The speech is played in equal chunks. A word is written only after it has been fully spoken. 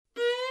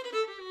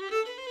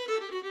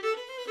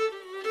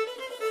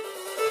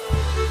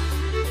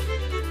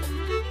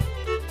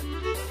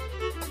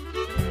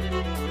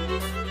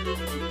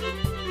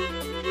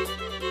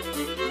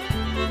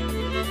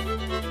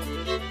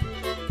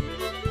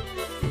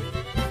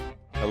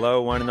Hello,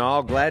 one and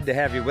all. Glad to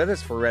have you with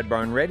us for Red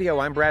Barn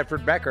Radio. I'm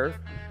Bradford Becker.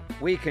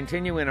 We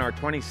continue in our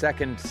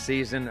 22nd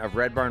season of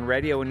Red Barn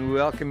Radio, and we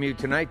welcome you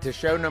tonight to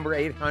show number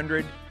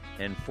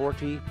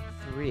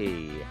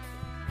 843.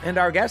 And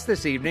our guest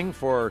this evening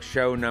for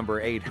show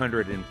number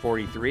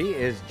 843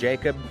 is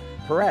Jacob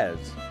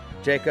Perez.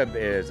 Jacob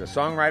is a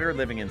songwriter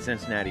living in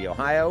Cincinnati,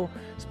 Ohio,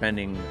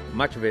 spending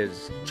much of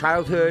his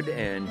childhood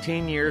and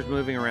teen years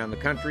moving around the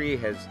country,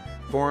 has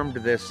formed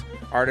this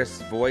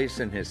artist's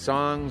voice in his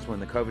songs. When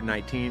the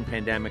COVID-19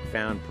 pandemic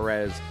found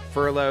Perez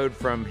furloughed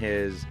from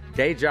his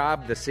day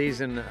job, the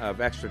season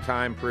of extra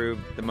time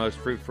proved the most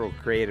fruitful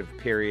creative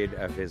period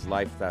of his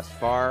life thus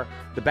far.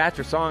 The batch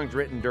of songs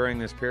written during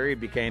this period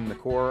became the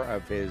core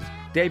of his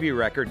debut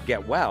record,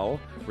 Get Well,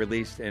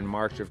 released in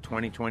March of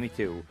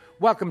 2022.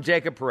 Welcome,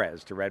 Jacob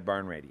Perez, to Red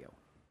Barn Radio.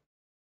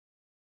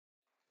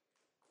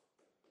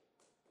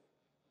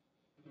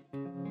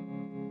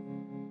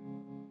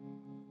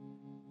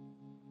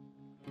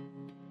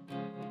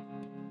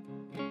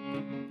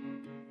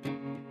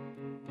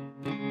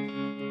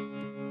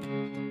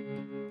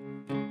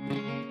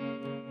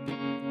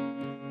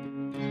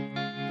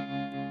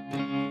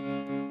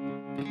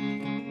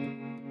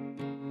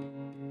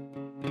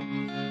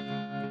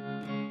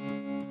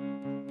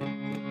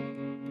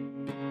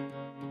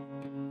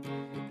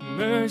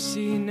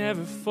 Mercy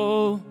never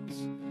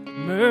folds,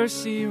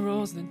 mercy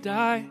rolls the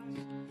dice,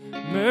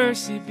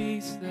 mercy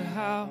beats the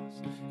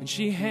house, and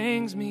she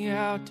hangs me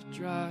out to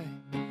dry.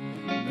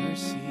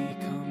 Mercy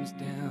comes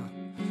down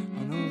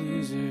on the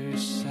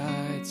loser's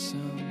side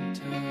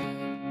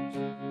sometimes.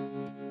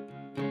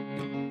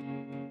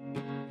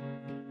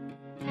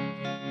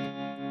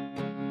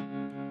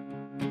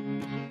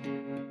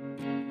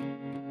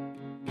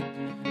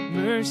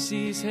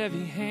 Mercy's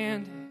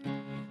heavy-handed,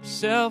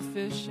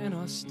 selfish and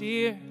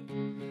austere,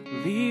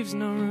 leaves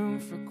no room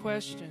for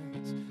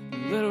questions,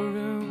 little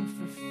room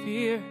for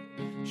fear.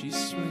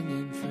 She's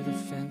swinging for the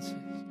fences.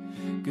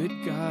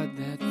 Good God,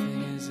 that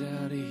thing is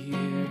out of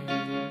here.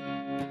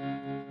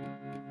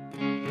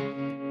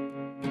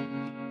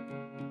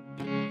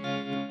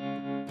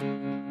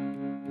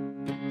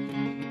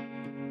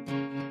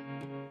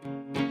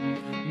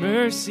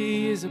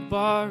 Mercy is a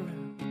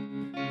barroom.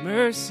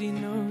 Mercy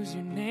knows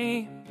your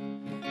name.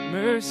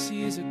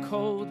 Mercy is a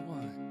cold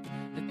one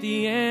at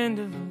the end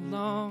of a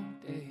long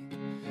day.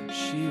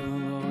 She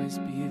will always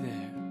be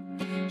there.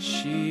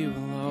 She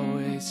will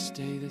always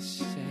stay the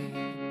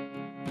same.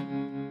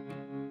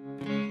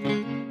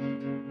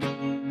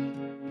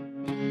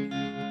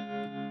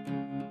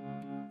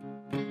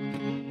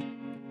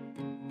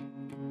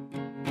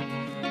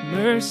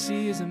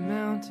 Mercy is a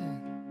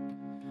mountain.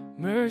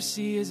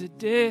 Mercy is a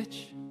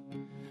ditch.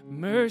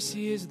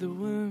 Mercy is the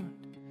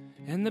wound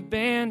and the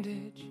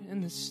bandage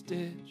and the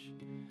stitch.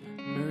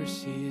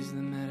 Mercy is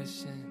the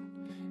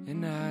medicine,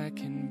 and I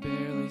can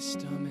barely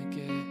stomach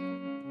it.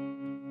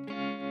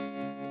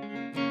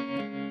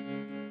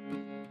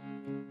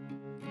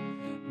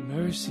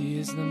 Mercy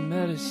is the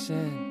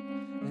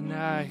medicine, and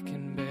I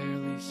can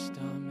barely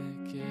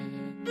stomach it.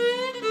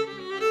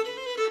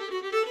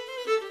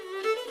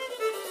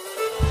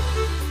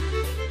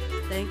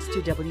 Thanks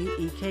to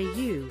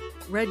WEKU,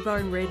 Red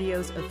Barn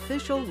Radio's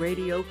official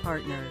radio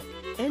partner,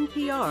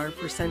 NPR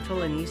for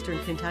Central and Eastern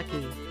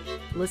Kentucky.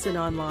 Listen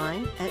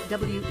online at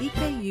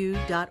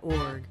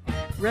weku.org.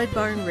 Red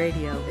Barn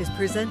Radio is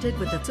presented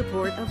with the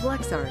support of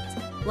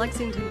LexArts,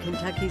 Lexington,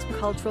 Kentucky's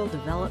cultural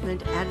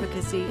development,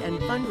 advocacy, and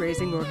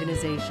fundraising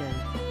organization.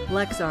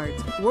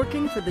 LexArts,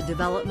 working for the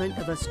development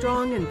of a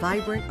strong and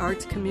vibrant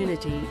arts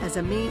community as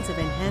a means of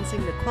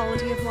enhancing the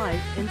quality of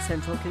life in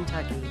Central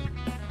Kentucky.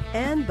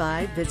 And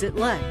by Visit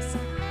Lex,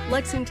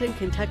 Lexington,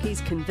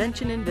 Kentucky's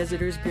Convention and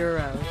Visitors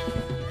Bureau.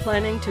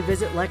 Planning to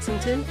visit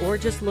Lexington or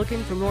just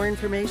looking for more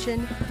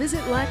information?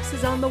 Visit Lex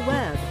is on the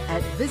web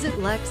at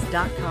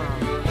visitlex.com.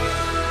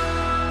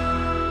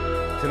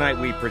 Tonight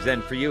we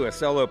present for you a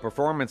solo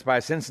performance by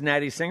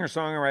Cincinnati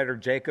singer-songwriter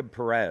Jacob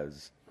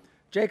Perez.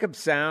 Jacob's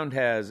sound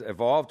has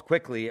evolved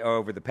quickly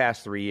over the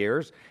past 3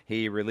 years.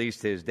 He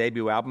released his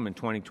debut album in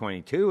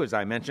 2022, as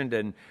I mentioned,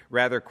 and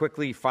rather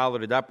quickly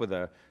followed it up with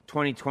a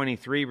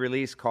 2023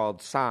 release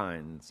called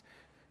Signs.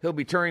 He'll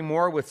be touring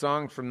more with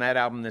songs from that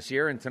album this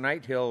year, and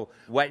tonight he'll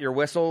wet your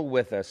whistle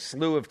with a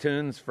slew of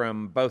tunes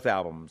from both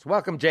albums.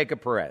 Welcome,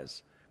 Jacob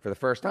Perez, for the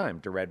first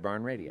time to Red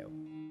Barn Radio.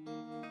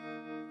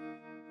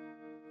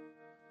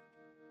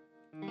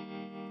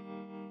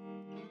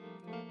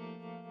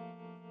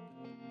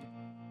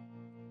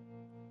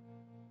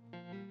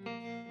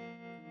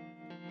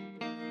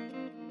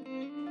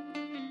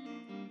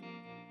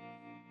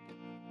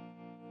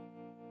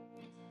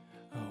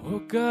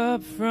 Woke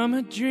up from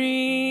a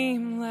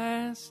dream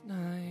last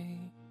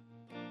night,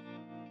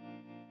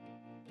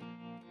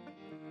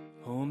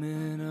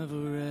 omen of a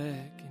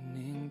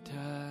reckoning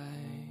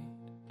tide.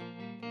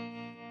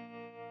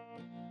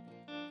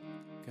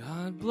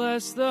 God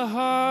bless the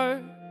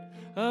heart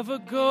of a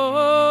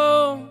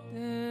golden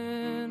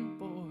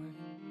boy,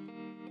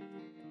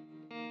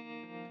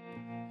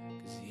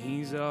 'cause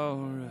he's all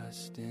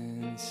rust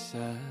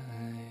inside.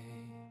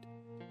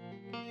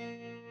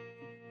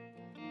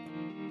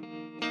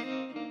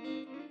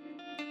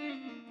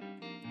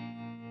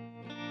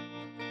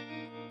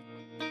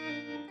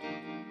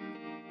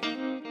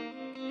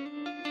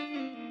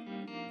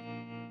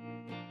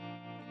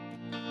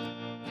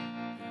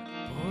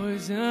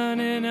 poison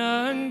in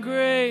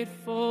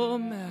ungrateful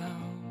mouths.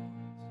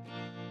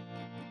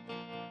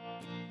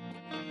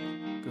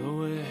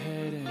 Go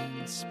ahead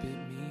and spit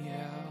me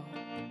out.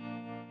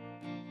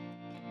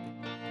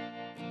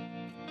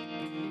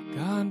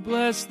 God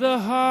bless the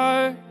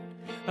heart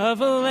of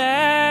a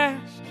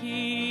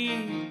latchkey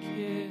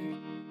kid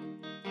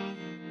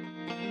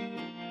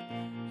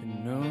who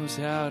knows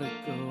how to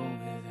go without.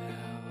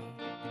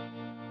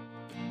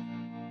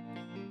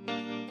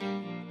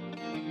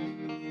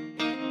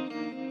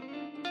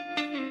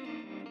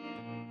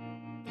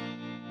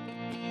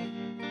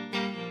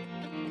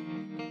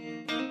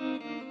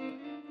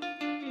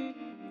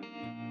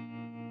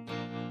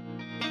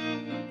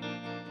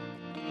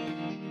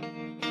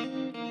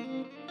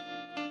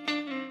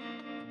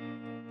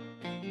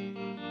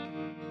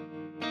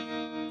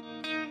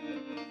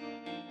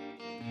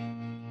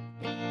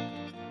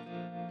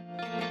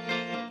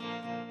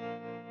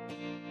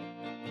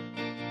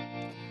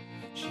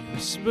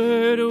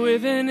 Whispered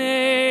with an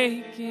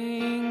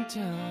aching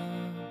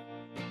tongue,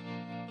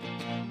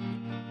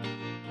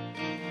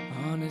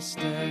 honest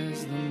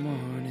as the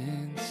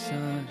morning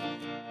sun.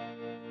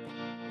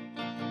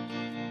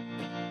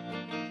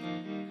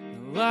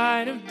 The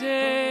light of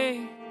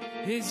day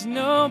is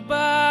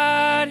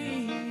nobody's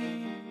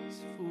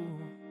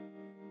fool.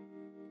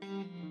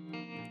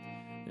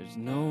 There's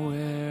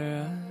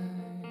nowhere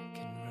I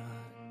can run.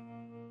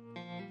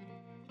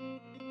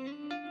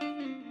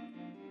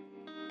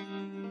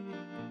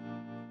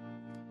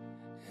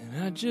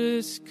 I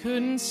just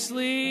couldn't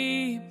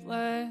sleep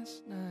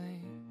last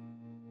night.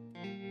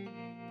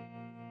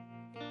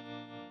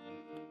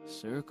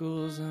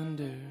 Circles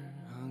under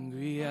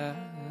hungry eyes.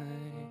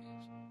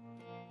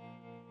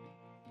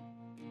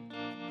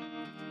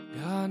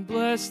 God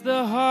bless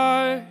the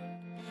heart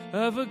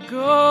of a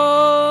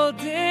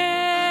golden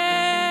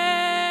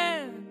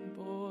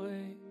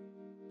boy,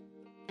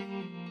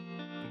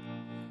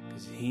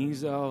 'cause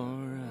he's all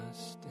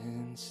rust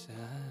inside.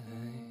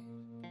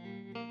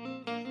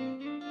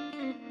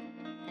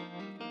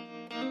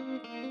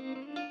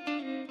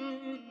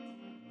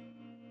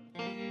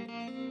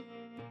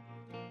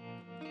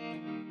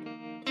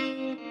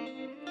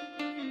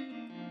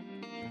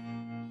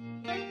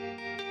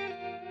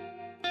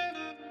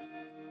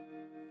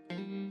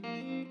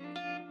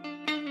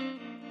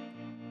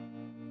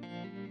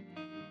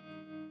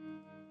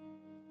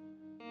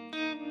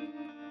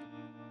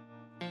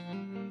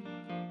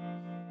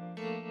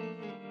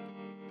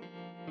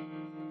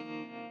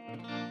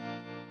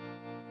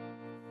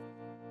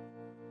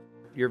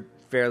 You're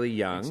fairly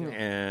young,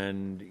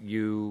 and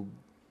you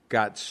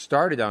got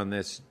started on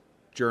this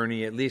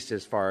journey, at least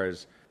as far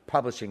as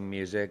publishing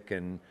music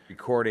and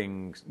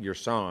recording your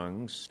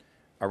songs,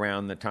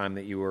 around the time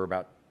that you were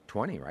about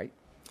 20, right?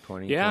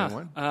 20, yeah.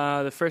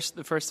 21? The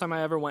first time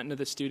I ever went into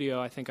the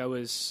studio, I think I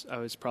was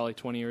probably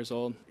 20 years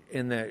old.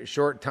 In the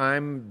short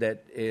time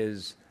that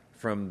is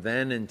from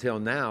then until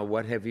now,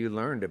 what have you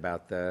learned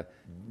about the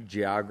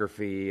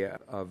geography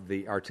of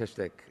the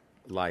artistic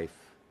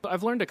life?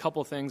 I've learned a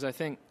couple things. I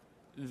think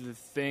the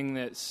thing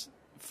that's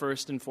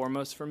first and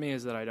foremost for me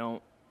is that I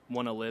don't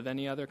want to live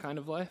any other kind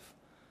of life.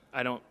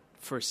 I don't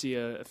foresee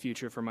a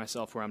future for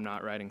myself where I'm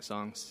not writing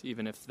songs,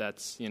 even if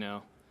that's,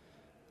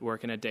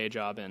 working a day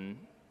job and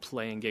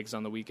playing gigs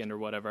on the weekend or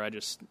whatever. I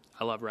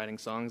love writing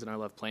songs and I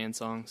love playing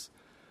songs.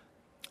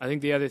 I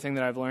think the other thing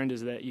that I've learned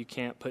is that you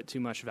can't put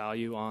too much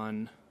value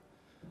on,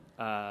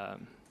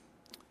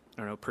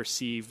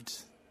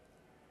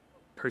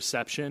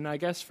 perception, I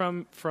guess,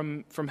 from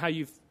how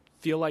you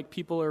feel like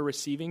people are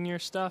receiving your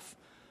stuff.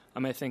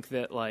 I think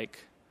that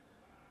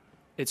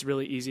it's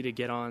really easy to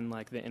get on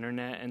the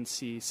internet and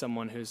see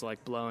someone who's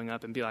blowing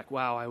up and be like,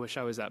 wow, I wish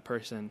I was that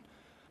person.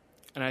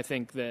 And I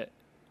think that,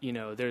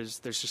 there's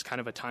just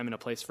kind of a time and a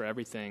place for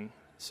everything.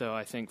 So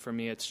I think for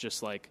me, it's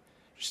just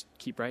just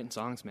keep writing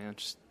songs, man.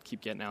 Just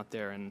keep getting out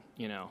there and,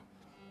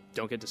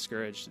 don't get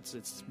discouraged.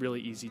 It's really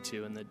easy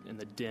to in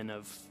the din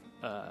of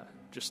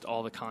just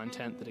all the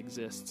content that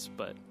exists.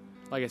 But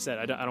like I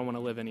said, I don't want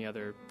to live any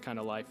other kind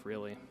of life,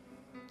 really.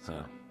 So.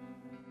 Huh.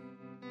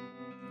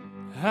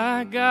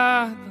 I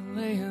got the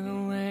lay of the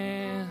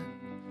land.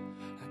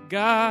 I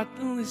got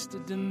the list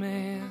of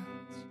demands.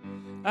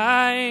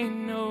 I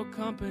ain't no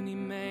company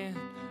man.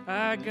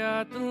 I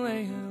got the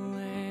lay of the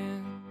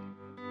land.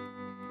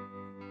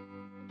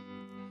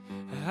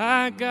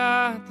 I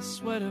got the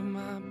sweat of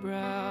my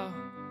brow.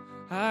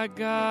 I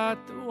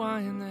got the why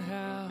and the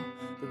how.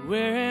 The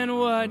where and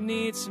what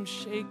needs some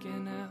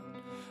shaking out.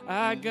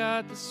 I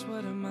got the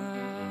sweat of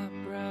my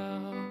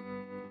brow.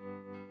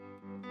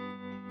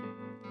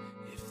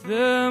 If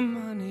the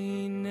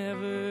money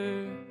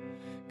never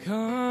comes,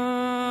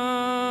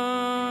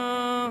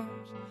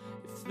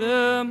 if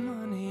the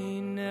money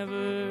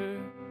never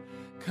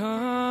comes,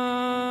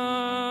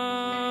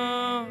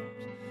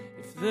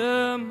 if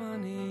the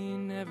money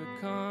never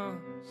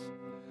comes,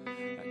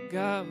 I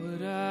got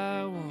what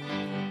I want.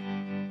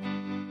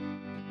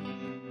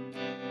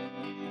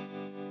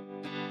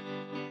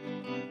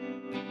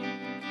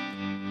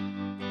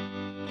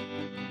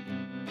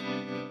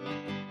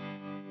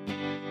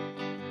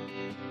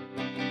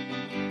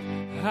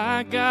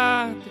 I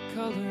got the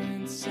color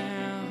and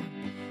sound.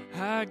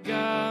 I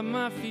got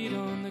my feet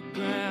on the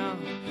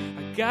ground.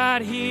 I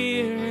got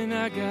here and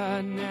I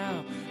got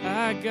now.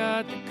 I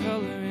got the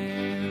color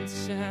and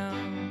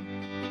sound.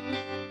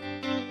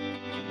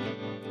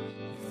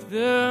 If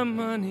the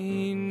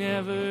money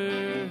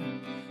never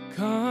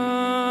comes,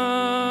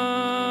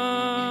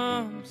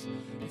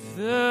 if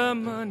the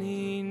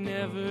money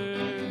never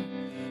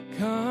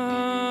comes,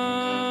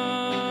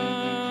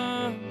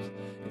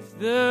 if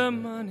the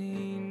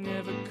money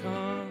never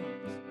comes,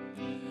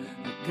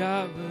 I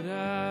got what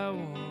I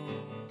want.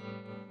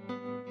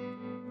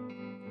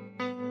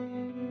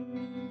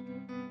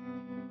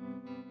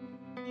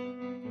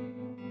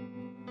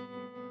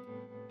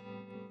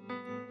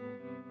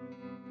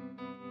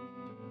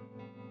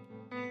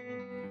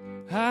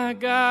 I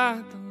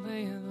got the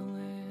lay of the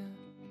land.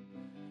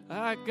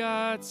 I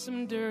got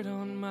some dirt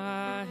on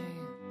my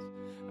hands.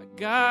 I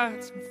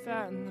got some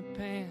fat in the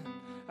pan.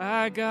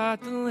 I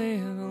got the lay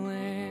of the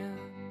land.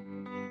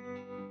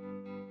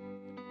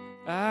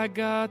 I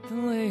got the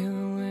lay of the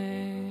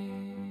land.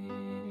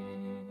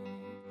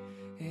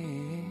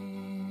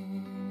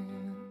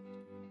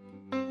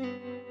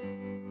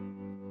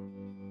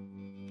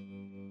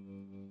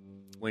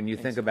 When you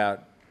think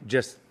about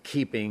just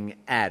keeping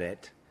at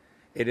it,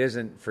 it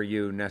isn't for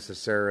you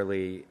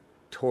necessarily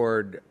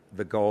toward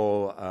the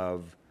goal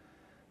of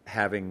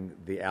having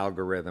the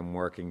algorithm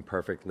working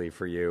perfectly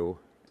for you.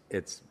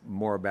 It's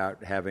more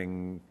about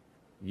having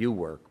you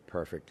work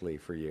perfectly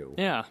for you.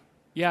 Yeah,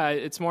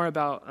 it's more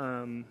about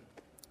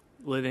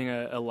living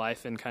a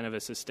life in kind of a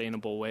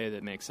sustainable way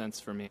that makes sense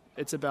for me.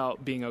 It's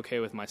about being okay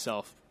with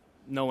myself.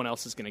 No one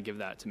else is going to give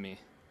that to me,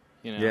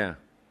 you know? Yeah,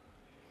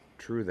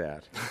 true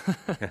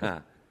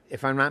that.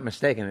 If I'm not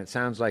mistaken, it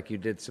sounds like you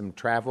did some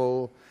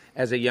travel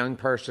as a young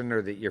person,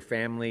 or that your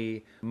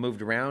family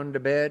moved around a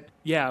bit.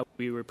 Yeah,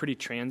 we were pretty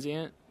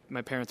transient.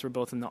 My parents were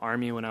both in the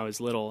Army when I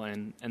was little,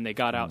 and they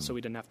got out so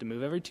we didn't have to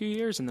move every 2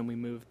 years, and then we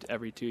moved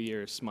every 2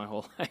 years my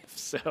whole life.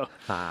 So,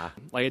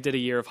 like, I did a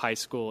year of high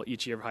school.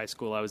 Each year of high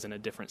school, I was in a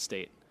different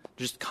state,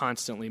 just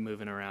constantly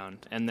moving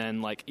around. And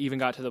then, like, even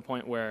got to the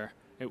point where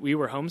we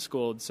were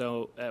homeschooled,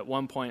 so at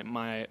one point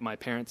my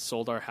parents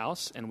sold our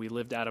house, and we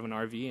lived out of an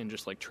RV and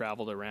just, like,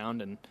 traveled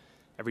around, and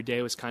every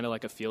day was kind of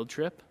like a field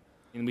trip.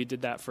 And we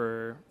did that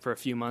for a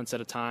few months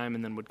at a time,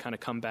 and then would kind of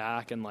come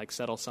back and, like,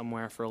 settle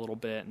somewhere for a little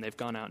bit. And they've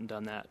gone out and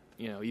done that,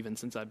 you know, even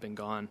since I've been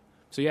gone.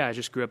 So, yeah, I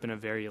just grew up in a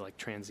very, like,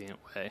 transient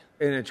way.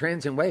 In a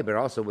transient way, but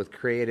also with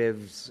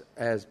creatives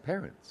as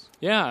parents.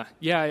 Yeah,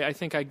 I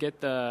think I get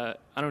the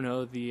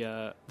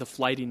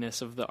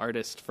flightiness of the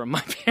artist from my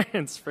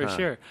parents, for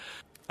sure.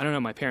 I don't know,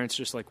 my parents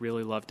just, like,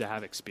 really love to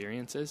have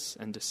experiences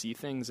and to see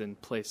things,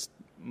 and placed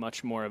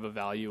much more of a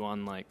value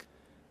on, like,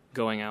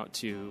 going out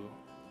to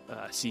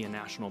see a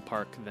national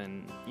park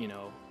than, you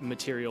know,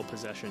 material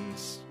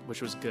possessions,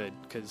 which was good,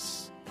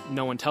 because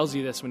no one tells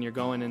you this when you're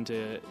going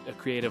into a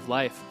creative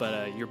life,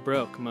 but you're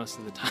broke most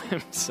of the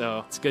time.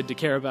 So it's good to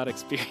care about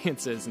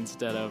experiences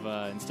instead of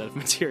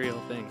material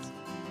things.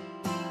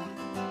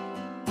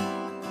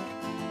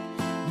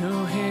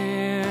 No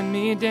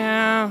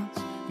hand-me-downs,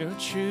 no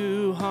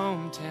true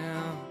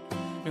hometown,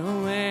 no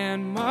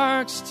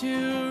landmarks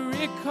to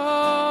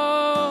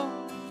recall,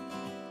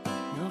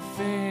 no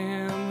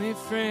family,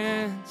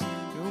 friends,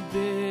 no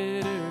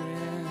bitter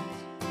ends.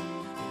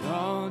 It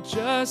all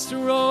just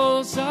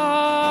rolls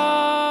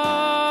off.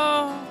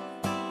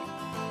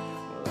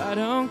 Well, I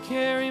don't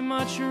carry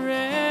much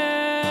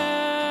around.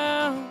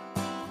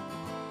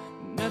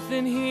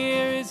 Nothing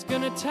here is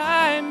gonna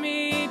tie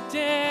me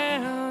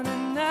down,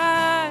 and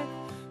I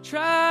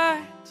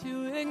try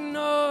to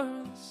ignore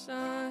the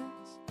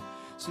signs,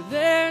 so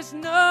there's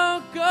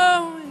no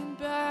going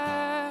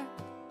back.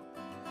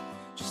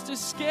 Just a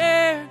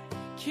scared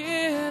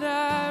kid,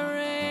 I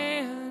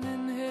ran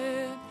and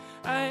hid.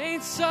 I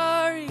ain't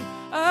sorry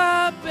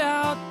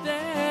about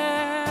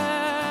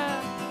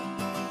that.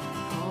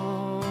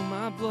 Call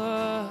my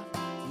bluff,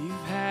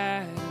 you've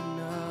had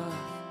enough.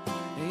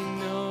 Ain't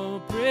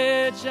no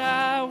bridge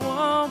I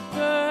won't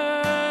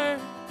burn.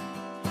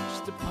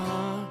 Just a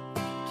punk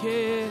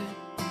kid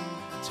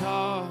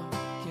talking.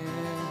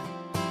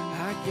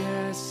 I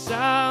guess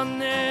I'll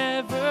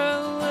never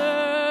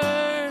learn.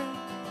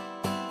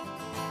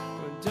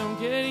 Don't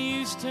get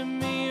used to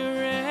me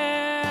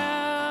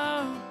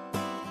around.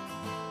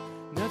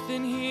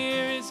 Nothing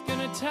here is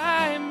gonna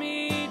tie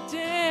me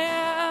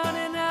down,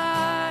 and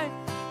I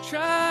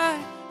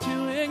try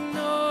to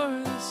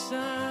ignore the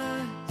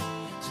signs,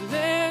 so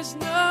there's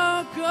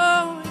no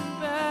going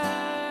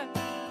back.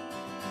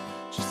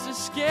 Just a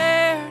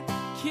scared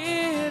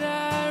kid,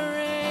 I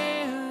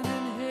ran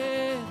and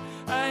hid.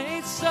 I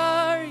ain't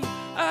sorry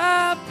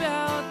about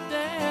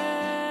that.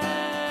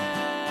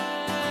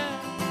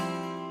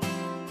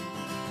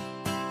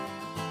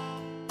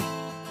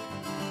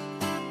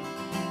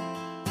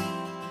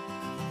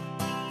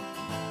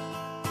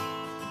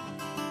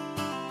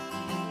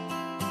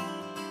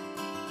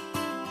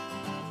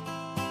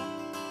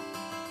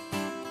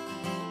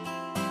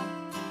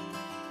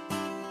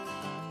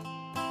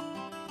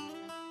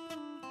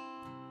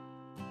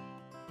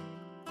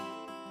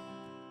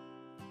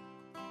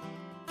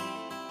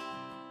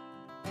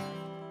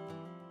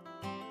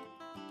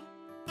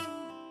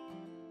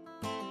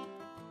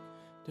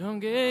 Don't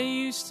get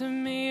used to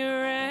me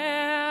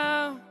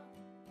around.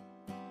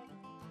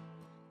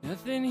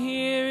 Nothing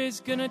here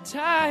is gonna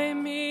tie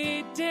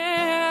me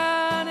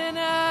down. And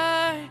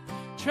I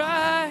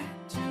try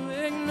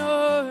to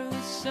ignore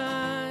the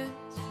signs,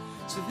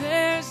 so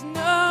there's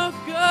no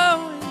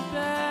going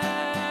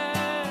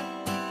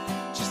back.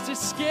 Just a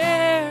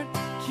scared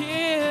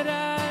kid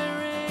I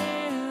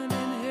ran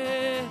and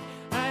hid.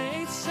 I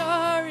ain't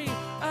sorry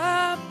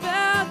about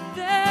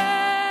that.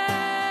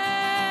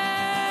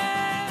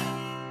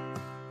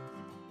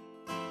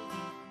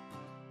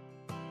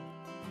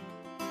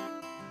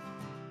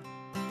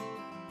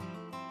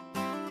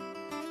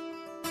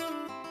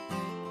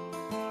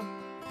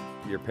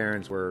 Your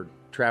parents were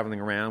traveling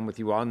around with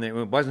you all, and it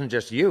wasn't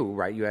just you,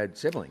 right? You had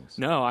siblings.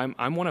 No,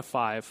 I'm one of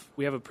 5.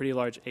 We have a pretty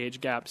large age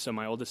gap, so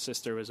my oldest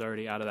sister was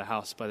already out of the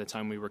house by the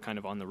time we were kind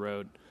of on the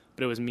road.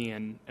 But it was me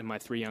and my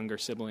 3 younger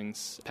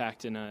siblings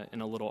packed in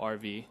a little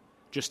RV,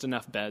 just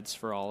enough beds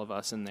for all of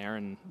us in there,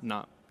 and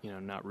not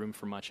room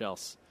for much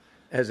else.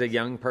 As a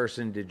young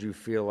person, did you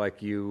feel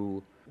like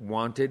you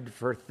wanted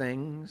for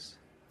things?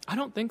 I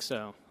don't think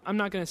so. I'm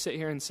not going to sit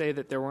here and say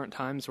that there weren't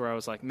times where I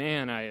was like,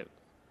 man,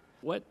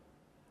 what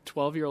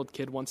 12-year-old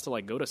kid wants to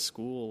like go to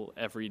school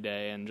every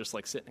day and just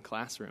like sit in a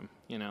classroom,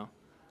 you know?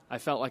 I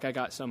felt like I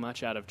got so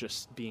much out of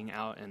just being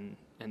out and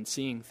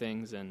seeing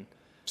things and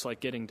just like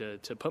getting to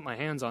put my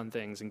hands on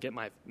things and get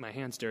my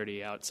hands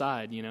dirty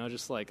outside, you know?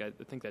 Just like I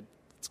think that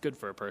it's good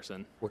for a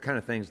person. What kind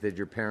of things did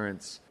your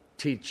parents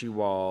teach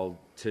you all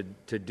to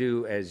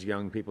do as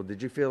young people?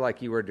 Did you feel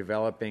like you were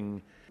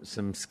developing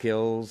some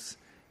skills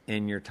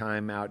in your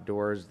time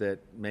outdoors that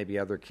maybe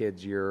other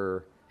kids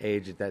your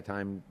age at that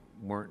time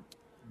weren't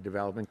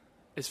developing?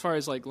 As far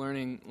as like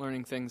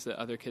learning things that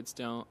other kids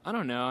don't, I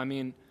don't know. I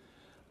mean,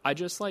 I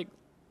just like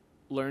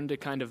learned to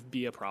kind of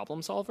be a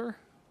problem solver.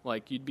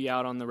 Like you'd be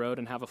out on the road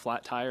and have a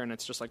flat tire, and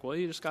it's just like, well,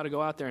 you just got to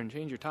go out there and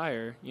change your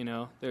tire. You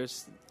know,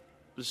 there's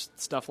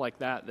stuff like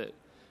that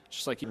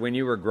just like when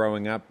you were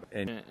growing up,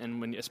 and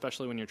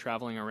especially when you're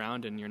traveling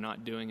around and you're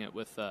not doing it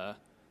with a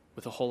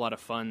whole lot of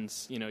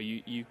funds. You know,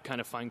 you kind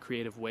of find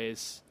creative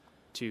ways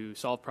to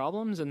solve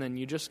problems, and then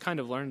you just kind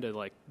of learn to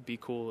like be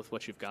cool with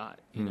what you've got.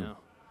 You know.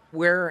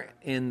 Where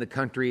in the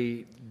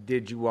country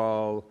did you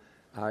all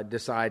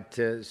decide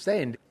to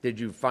stay? And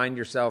did you find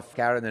yourself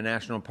out in the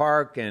national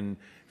park and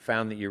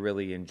found that you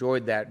really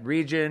enjoyed that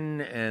region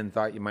and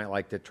thought you might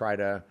like to try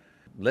to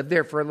live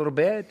there for a little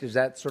bit? Is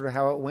that sort of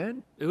how it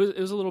went? It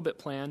was a little bit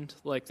planned.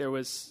 Like there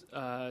was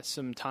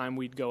some time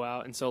we'd go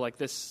out, and so like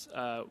this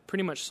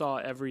pretty much saw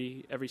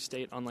every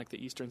state on like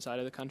the eastern side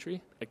of the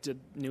country. Like did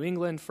New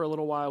England for a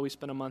little while. We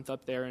spent a month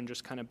up there and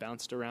just kind of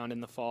bounced around in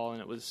the fall,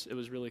 and it was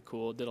really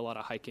cool. Did a lot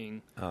of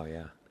hiking. Oh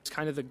yeah. It's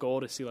kind of the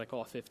goal to see like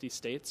all 50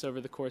 states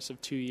over the course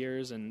of 2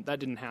 years, and that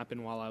didn't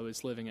happen while I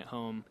was living at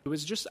home. It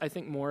was just, I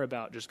think, more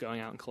about just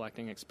going out and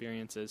collecting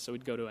experiences. So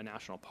we'd go to a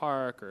national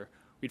park, or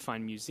we'd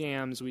find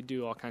museums, we'd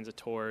do all kinds of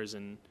tours,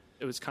 and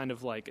it was kind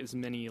of like as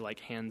many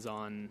like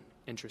hands-on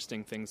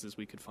interesting things as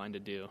we could find to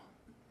do.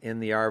 In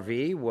the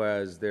RV,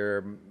 was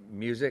there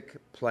music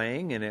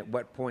playing, and at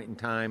what point in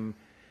time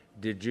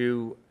did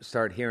you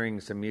start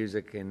hearing some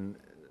music and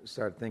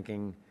start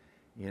thinking,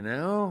 you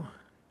know,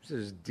 this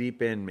is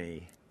deep in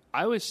me?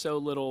 I was so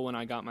little when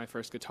I got my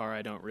first guitar,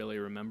 I don't really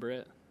remember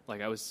it.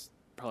 Like I was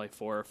probably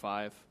 4 or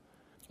 5.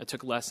 I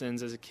took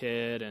lessons as a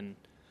kid, and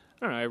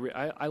I don't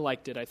know, I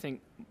liked it. I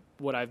think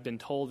what I've been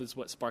told is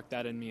what sparked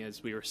that in me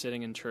is we were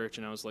sitting in church,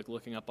 and I was like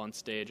looking up on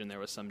stage, and there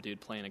was some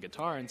dude playing a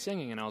guitar and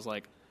singing, and I was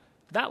like,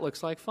 that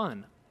looks like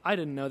fun. I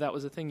didn't know that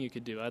was a thing you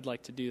could do. I'd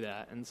like to do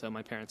that. And so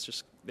my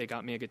parents they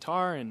got me a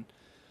guitar, and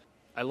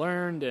I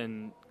learned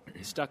and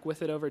stuck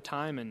with it over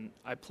time, and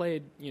I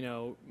played, you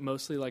know,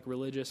 mostly like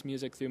religious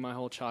music through my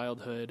whole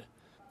childhood.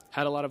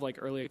 Had a lot of like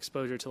early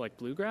exposure to like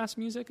bluegrass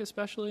music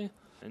especially,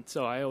 and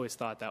so I always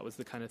thought that was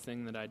the kind of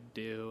thing that I'd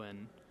do.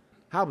 And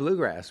how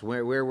bluegrass?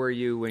 Where were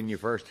you when you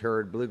first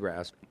heard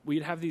bluegrass?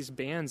 We'd have these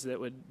bands that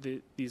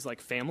these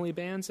like family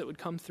bands that would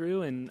come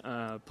through and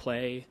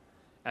play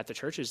at the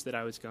churches that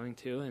I was going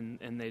to,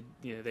 and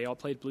they all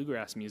played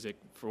bluegrass music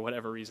for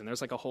whatever reason.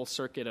 There's like a whole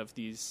circuit of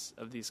these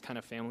kind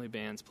of family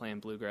bands playing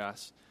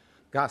bluegrass.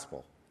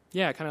 Gospel.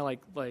 Yeah, kind of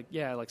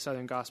like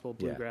Southern gospel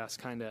bluegrass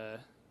kind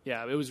of.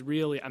 Yeah, it was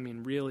really, I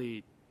mean,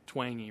 really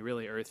twangy,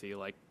 really earthy.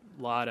 Like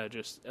a lot of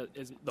just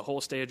the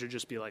whole stage would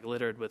just be like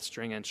littered with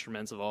string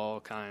instruments of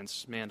all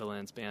kinds,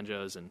 mandolins,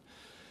 banjos, and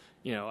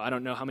you know, I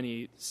don't know how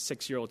many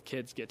 6-year-old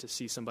kids get to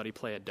see somebody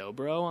play a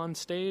dobro on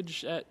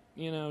stage at,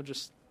 you know,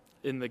 just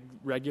in the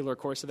regular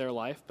course of their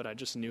life, but I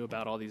just knew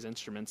about all these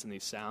instruments and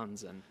these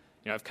sounds, and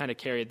you know, I've kind of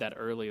carried that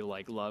early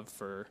like love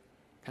for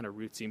kind of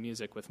rootsy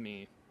music with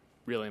me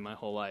really my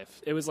whole life.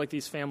 It was like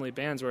these family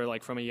bands where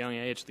like from a young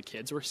age the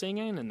kids were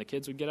singing, and the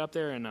kids would get up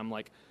there, and I'm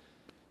like,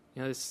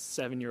 you know, this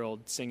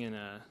 7-year-old singing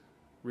a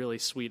really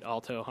sweet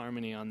alto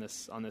harmony on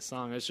this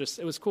song.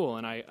 It was cool,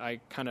 and I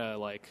kind of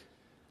like,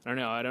 I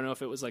don't know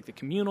if it was like the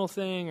communal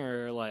thing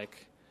or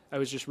like I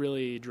was just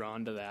really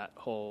drawn to that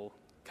whole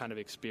kind of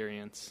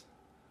experience.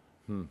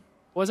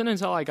 wasn't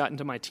until I got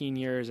into my teen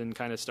years and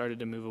kind of started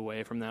to move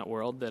away from that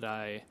world that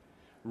I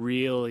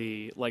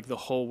really, like, the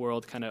whole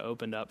world kind of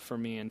opened up for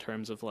me in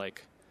terms of,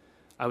 like,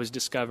 I was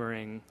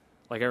discovering,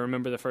 like, I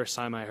remember the first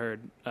time I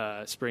heard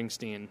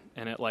Springsteen,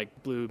 and it,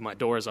 like, blew my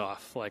doors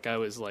off. Like, I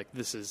was like,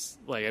 this is,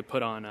 like, I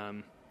put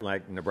on...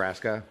 like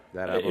Nebraska?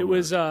 That album?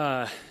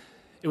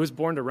 It was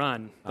Born to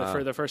Run,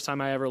 for the first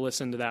time I ever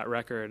listened to that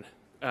record.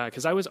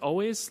 Because I was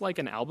always, like,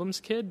 an albums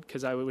kid,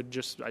 because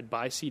I'd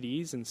buy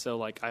CDs, and so,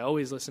 like, I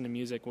always listened to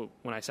music.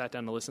 When I sat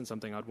down to listen to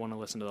something, I'd want to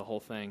listen to the whole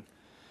thing.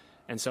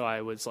 And so I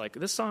was like,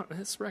 this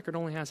record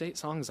only has 8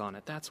 songs on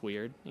it. That's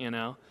weird, you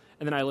know?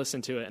 And then I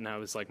listened to it, and I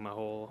was like, my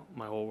whole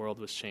world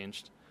was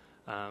changed.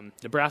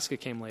 Nebraska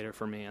came later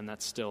for me, and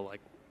that's still, like,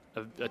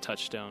 a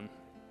touchstone.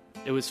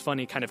 It was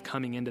funny kind of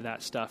coming into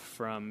that stuff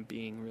from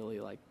being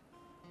really, like,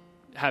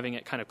 having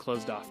it kind of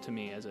closed off to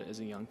me as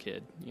a young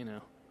kid, you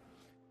know?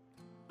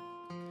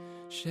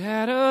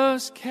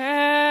 Shadows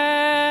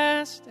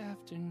cast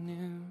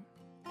afternoon,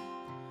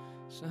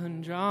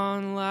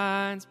 sun-drawn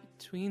lines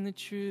between the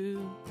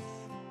truth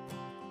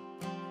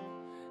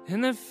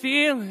and the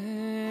feeling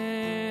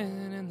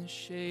and the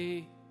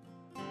shade,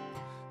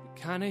 the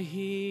kind of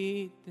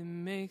heat that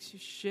makes you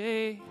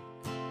shake.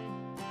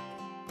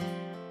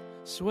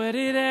 Sweat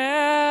it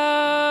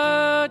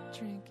out,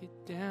 drink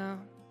it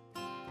down,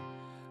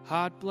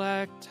 hot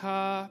black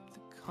top, the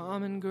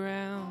common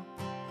ground.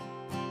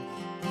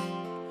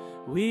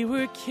 We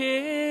were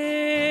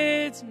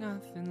kids,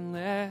 nothing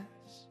less,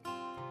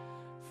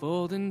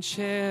 folding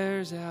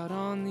chairs out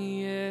on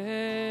the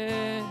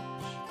edge.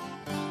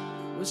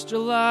 It was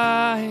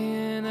July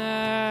and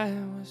I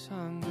was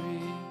hungry.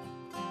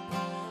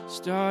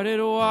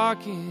 Started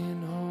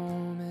walking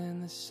home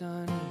in the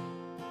sunny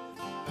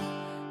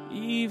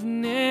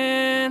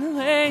evening,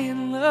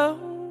 laying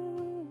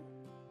low.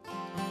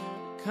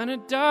 Kind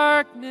of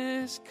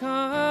darkness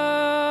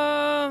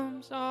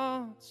comes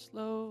on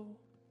slow.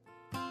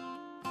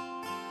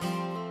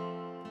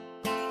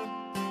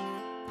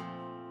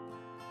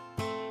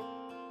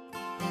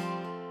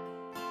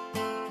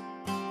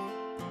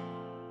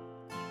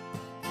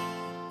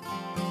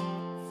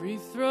 Free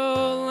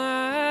throw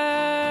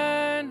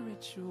line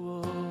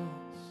rituals,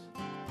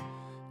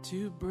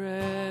 2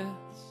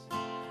 breaths,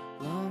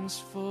 lungs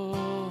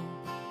full,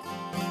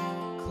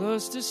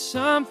 close to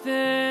something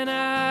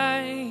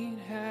I ain't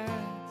had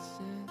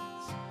since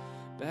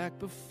back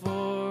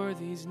before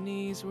these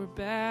knees were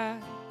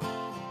bad.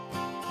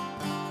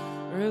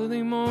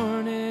 Early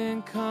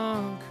morning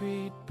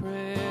concrete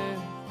prayers,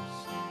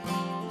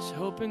 just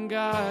hoping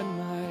God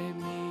might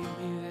meet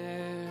me there.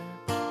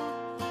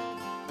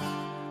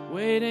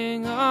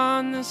 Waiting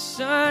on the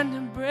sun to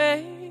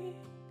break,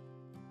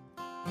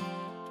 to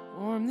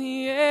warm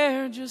the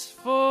air just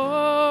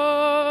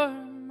for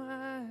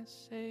my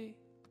sake.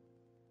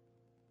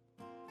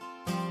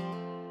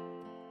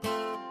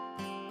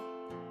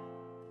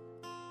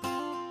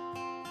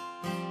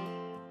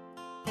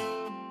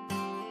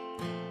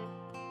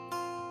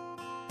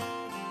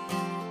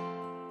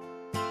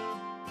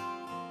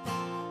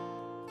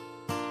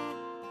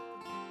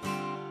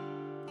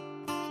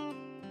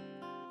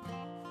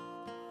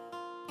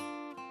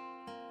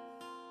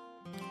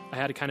 I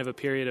had a kind of a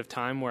period of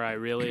time where I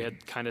really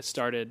had kind of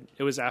started,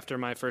 it was after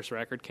my first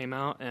record came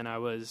out, and I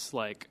was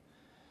like,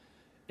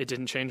 it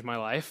didn't change my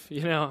life,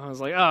 you know? I was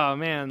like, oh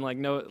man, like,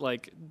 no,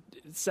 like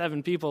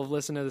 7 people have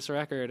listened to this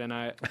record, and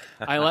I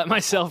let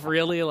myself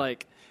really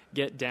like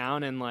get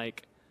down, and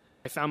like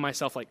I found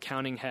myself like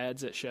counting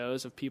heads at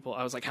shows of people.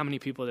 I was like, how many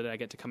people did I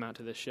get to come out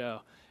to this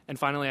show? And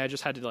finally I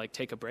just had to like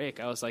take a break.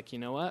 I was like, you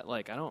know what?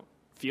 Like, I don't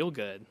feel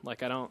good.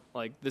 Like, I don't,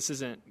 like, this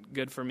isn't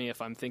good for me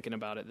if I'm thinking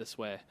about it this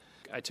way.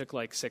 I took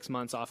like 6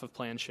 months off of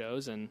planned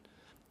shows and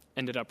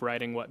ended up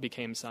writing what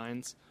became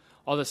Signs.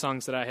 All the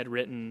songs that I had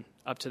written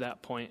up to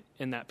that point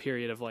in that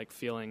period of like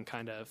feeling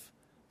kind of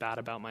bad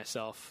about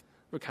myself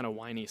were kind of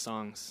whiny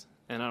songs.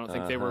 And I don't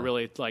think they were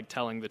really like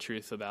telling the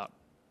truth about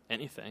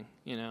anything,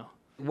 you know?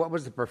 What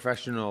was the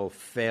professional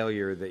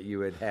failure that you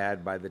had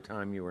had by the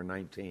time you were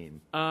 19?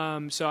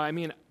 So, I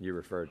mean, you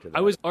referred to that.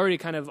 I was already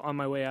kind of on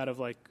my way out of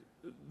like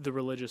the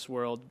religious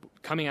world.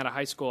 Coming out of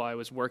high school, I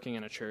was working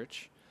in a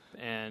church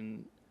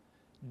and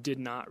did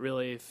not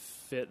really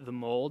fit the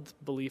mold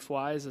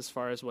belief-wise as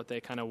far as what they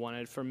kind of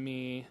wanted from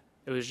me.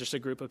 It was just a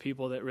group of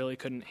people that really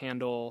couldn't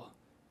handle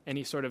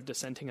any sort of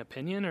dissenting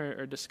opinion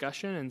or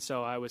discussion, and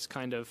so I was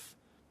kind of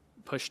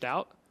pushed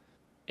out.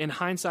 In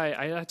hindsight,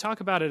 I talk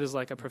about it as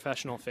like a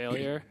professional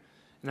failure,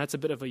 and that's a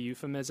bit of a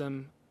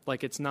euphemism.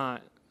 Like, it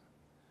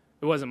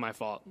wasn't my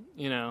fault,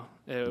 you know?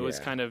 It was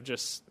kind of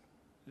just,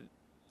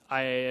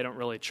 I don't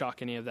really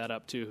chalk any of that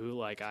up to who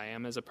like I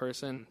am as a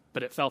person,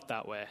 but it felt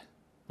that way.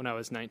 When I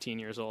was 19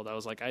 years old, I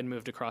was like, I'd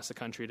moved across the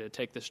country to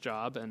take this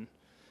job, and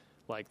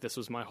like this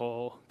was my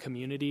whole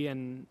community,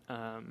 and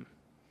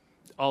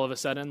all of a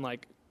sudden,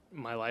 like,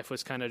 my life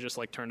was kind of just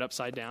like turned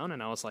upside down,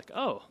 and I was like,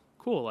 oh,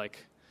 cool.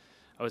 Like,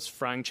 I was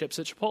frying chips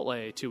at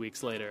Chipotle 2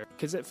 weeks later,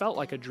 because it felt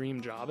like a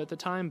dream job at the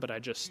time, but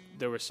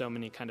there were so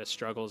many kind of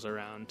struggles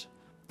around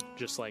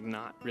just like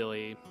not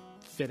really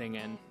fitting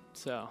in.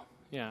 So,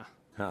 Yeah.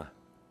 Huh.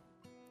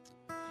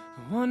 I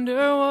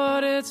wonder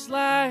what it's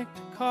like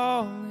to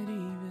call it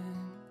even.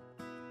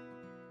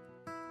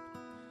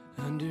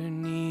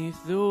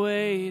 Underneath the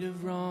weight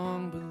of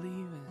wrong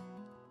believing,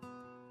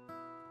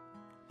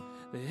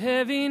 the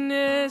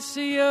heaviness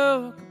a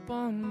yoke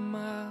upon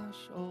my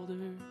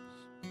shoulders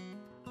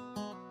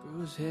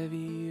grows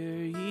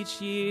heavier each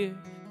year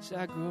as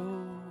I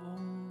grow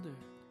older.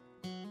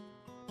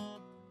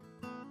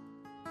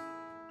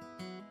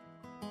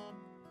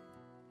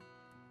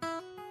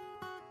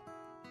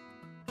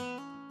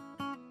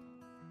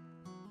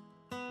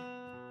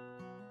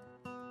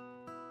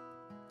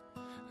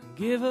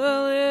 Give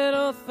a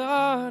little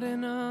thought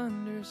and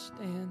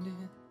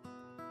understanding.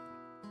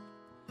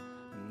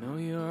 I know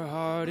your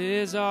heart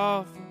is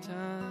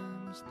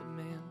oftentimes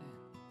demanding.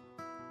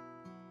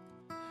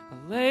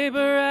 I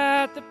labor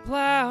at the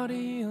plow to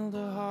yield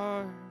a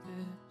harvest.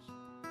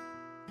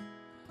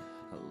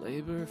 I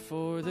labor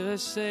for the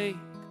sake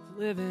of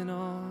living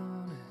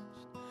honest.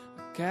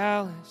 I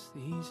callous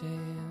these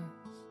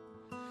hands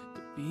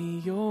to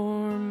be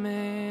your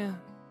man,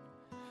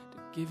 to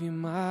give you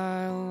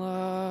my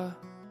love.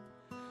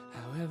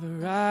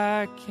 However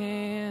I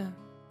can,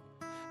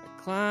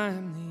 I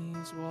climb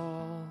these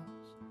walls,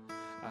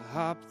 I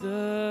hop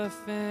the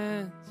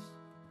fence,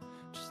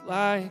 just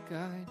like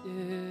I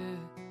did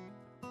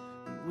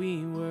when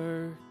we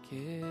were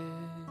kids.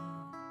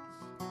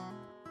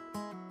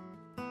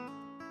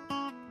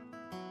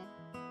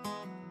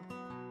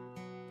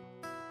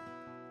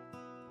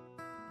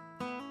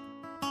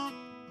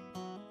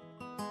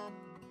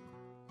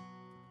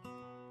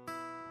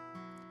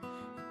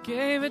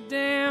 Gave a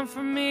damn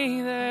for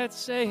me, that's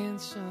saying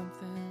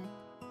something.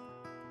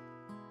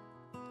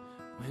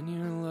 When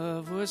your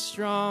love was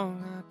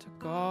strong, I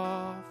took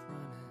off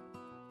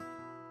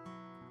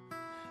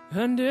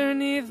running.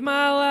 Underneath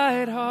my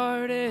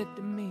light-hearted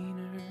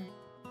demeanor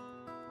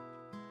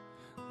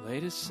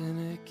laid a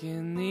cynic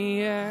in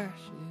the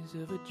ashes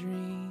of a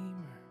dreamer.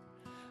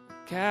 I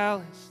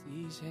callous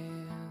these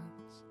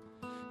hands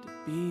to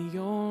be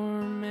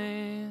your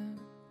man,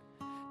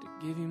 to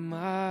give you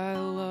my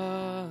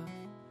love.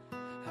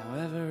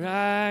 However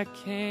I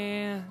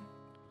can,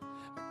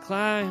 I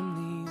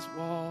climb these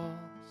walls,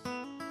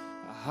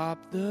 I hop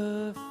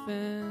the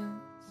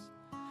fence,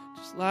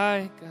 just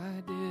like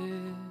I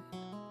did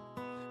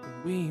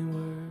when we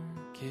were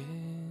kids.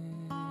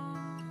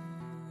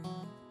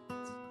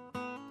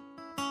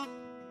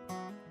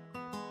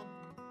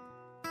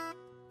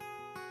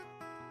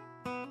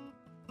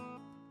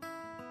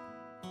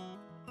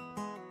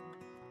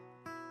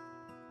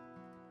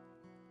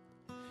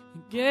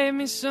 You gave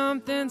me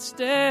something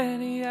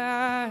steady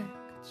I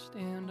could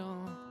stand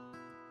on.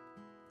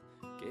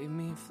 Gave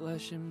me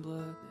flesh and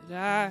blood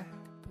that I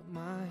could put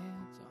my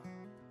hands on.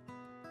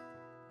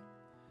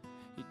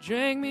 You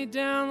drank me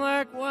down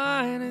like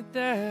wine at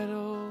that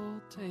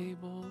old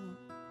table.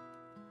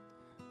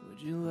 Would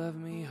you love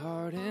me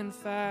hard and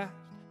fast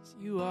as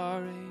you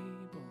are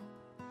able?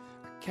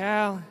 I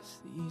callous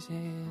these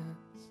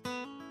hands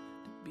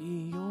to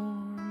be your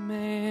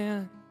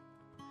man,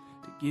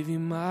 to give you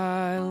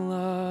my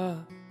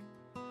love.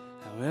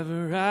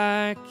 However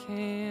I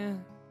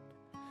can,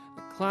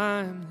 I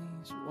climb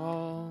these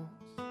walls.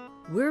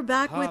 We're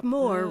back with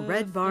more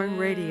Red Barn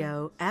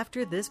Radio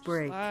after this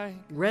break.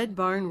 Red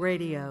Barn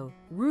Radio,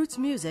 roots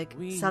music,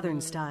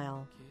 Southern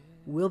style.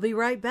 We'll be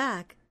right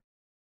back.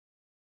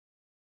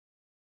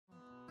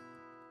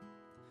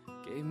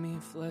 Gave me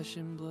flesh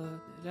and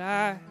blood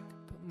that I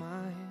could put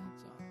my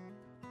hands on.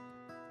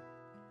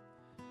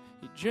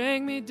 You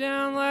drank me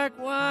down like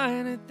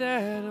wine at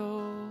that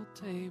old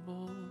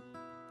table.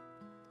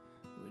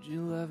 Would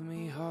you love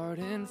me hard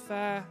and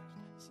fast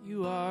as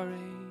you are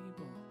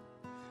able?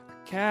 I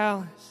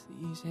callous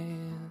these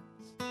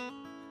hands to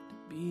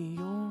be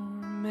your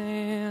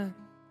man,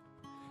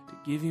 to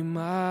give you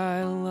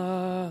my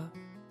love.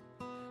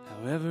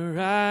 However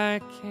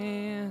I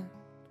can,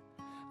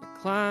 I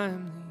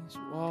climb these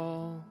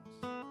walls,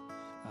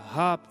 I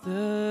hop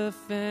the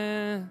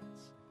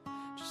fence,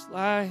 just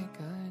like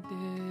I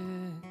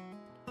did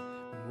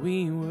when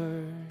we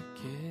were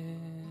kids.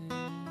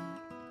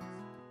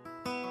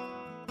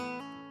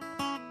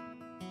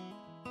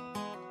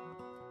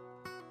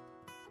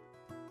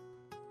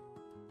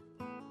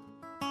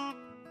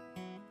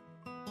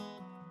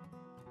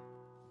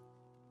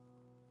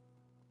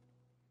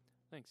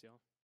 Thanks, y'all.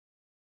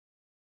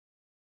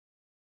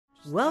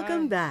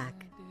 Welcome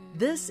back.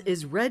 This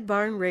is Red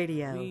Barn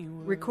Radio,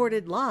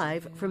 recorded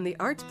live from the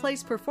Arts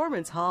Place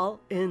Performance Hall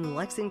in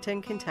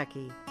Lexington,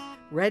 Kentucky.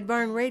 Red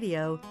Barn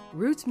Radio,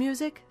 roots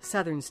music,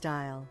 Southern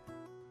style.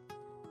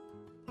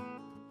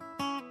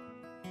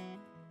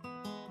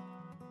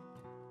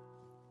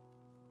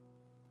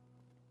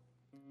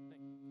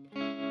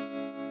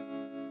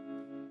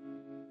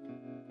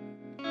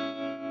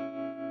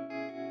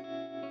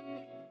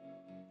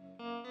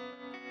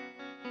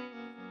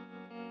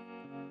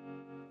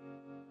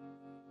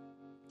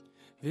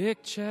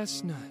 Vic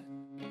Chestnut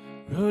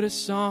wrote a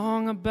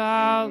song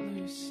about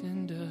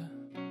Lucinda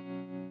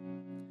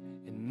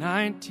in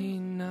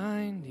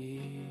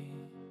 1990.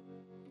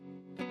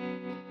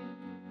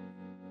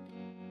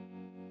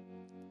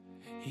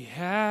 He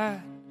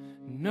had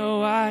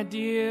no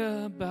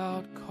idea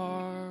about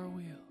car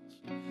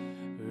wheels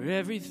or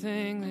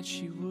everything that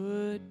she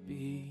would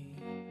be.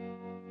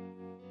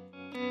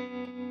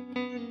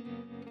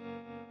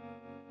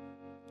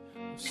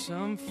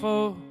 Some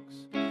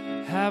folks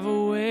have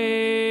a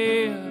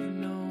way of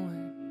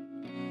knowing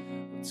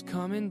what's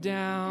coming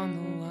down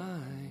the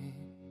line.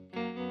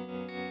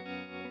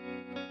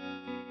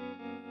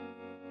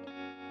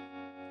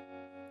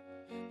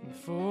 And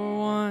for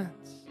once,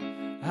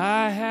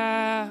 I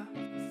have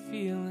the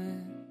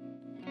feeling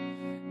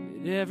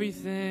that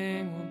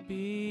everything will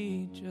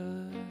be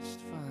just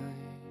fine.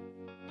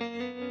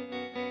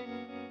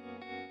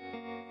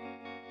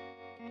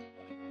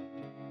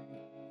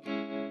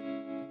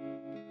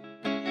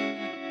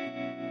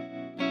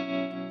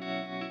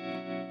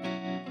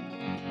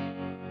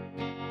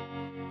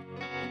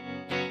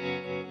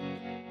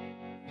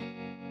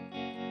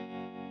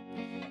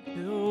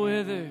 Bill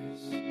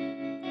Withers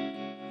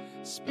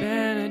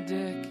spent a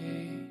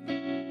decade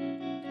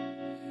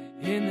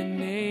in the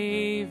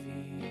Navy.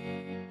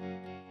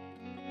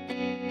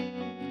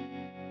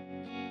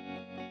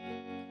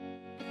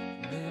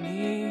 And then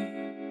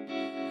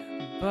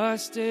he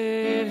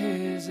busted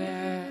his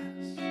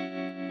ass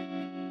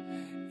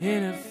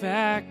in a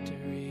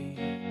factory.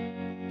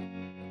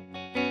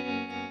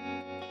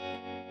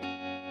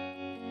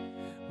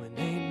 When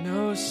ain't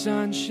no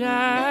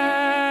sunshine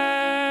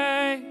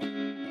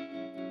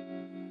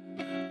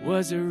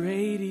was a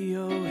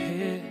radio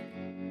hit.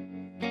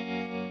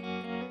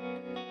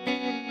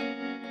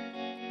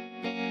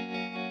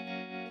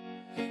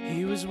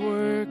 He was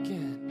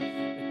working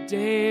a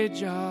day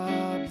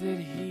job that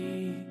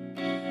he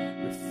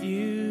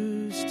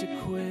refused to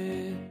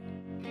quit.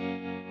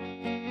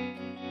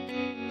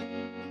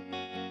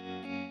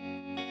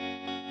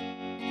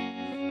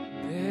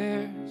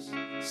 There's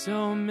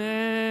so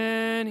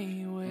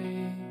many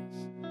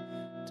ways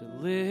to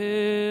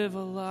live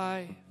a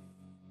life.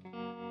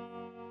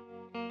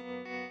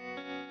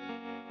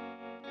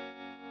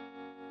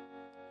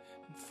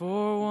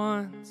 For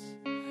once,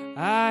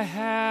 I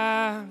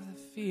have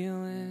the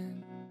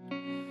feeling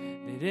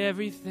that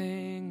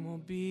everything will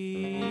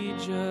be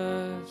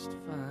just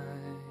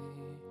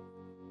fine.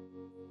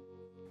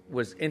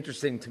 Was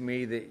interesting to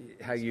me that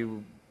how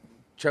you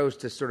chose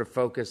to sort of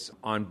focus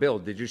on Bill.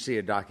 Did you see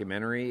a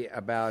documentary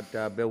about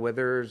Bill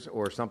Withers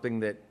or something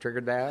that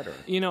triggered that? Or?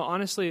 You know,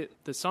 honestly,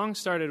 the song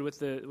started with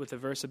the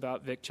verse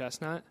about Vic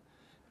Chestnut.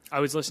 I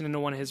was listening to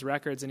one of his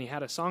records, and he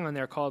had a song on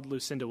there called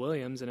Lucinda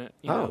Williams, and it,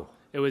 you know,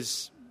 it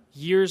was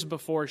years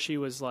before she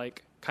was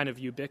like kind of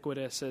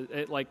ubiquitous.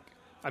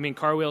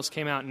 Car Wheels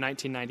came out in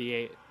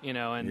 1998, you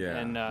know,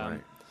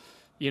 right.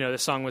 You know, the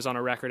song was on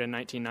a record in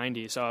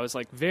 1990. So I was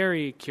like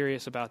very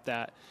curious about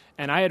that.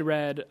 And I had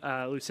read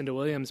Lucinda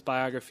Williams'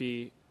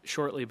 biography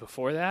shortly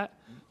before that.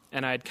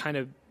 And I'd kind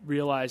of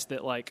realized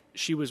that like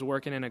she was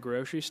working in a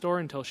grocery store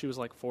until she was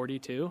like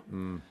 42.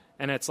 Mm.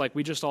 And it's like,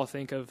 we just all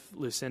think of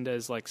Lucinda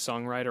as like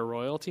songwriter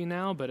royalty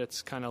now, but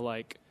it's kind of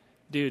like,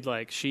 dude,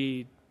 like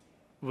she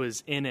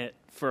was in it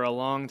for a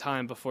long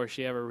time before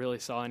she ever really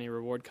saw any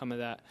reward come of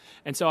that.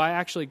 And so I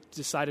actually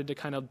decided to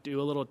kind of do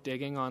a little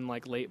digging on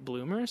like late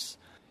bloomers,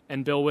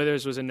 and Bill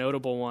Withers was a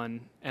notable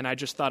one. And I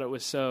just thought it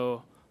was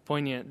so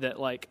poignant that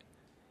like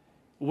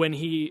when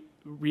he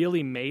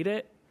really made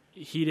it,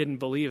 he didn't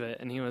believe it.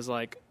 And he was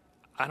like,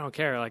 I don't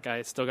care. Like,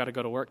 I still got to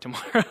go to work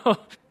tomorrow.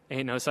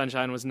 Ain't No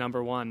Sunshine was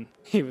number one.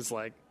 He was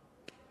like,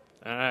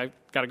 I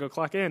got to go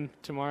clock in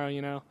tomorrow,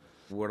 you know.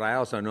 What I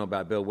also know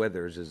about Bill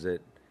Withers is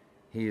that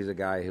he's a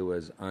guy who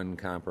was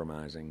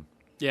uncompromising.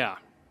 Yeah.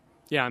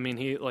 Yeah, I mean,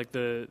 he like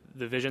the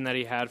vision that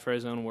he had for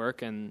his own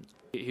work, and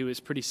he was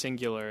pretty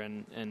singular,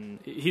 and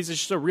he's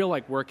just a real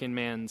like working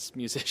man's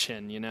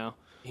musician, you know.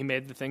 He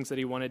made the things that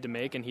he wanted to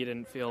make, and he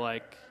didn't feel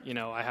like, you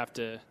know,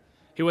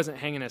 he wasn't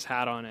hanging his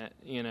hat on it,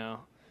 you know.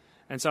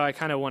 And so I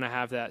kind of want to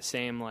have that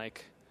same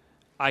like,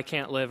 I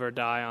can't live or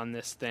die on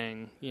this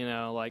thing, you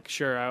know, like,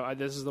 sure,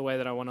 this is the way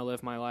that I want to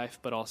live my life,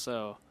 but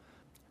also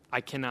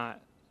I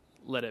cannot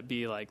let it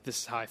be like, this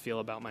is how I feel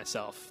about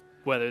myself.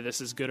 Whether this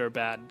is good or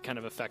bad kind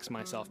of affects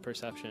my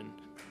self-perception.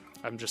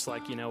 I'm just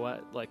like, you know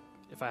what, like,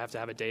 if I have to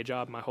have a day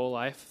job my whole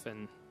life,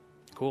 and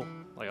cool,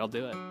 like, I'll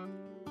do it.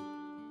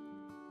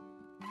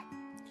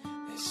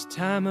 This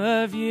time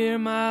of year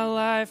my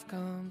life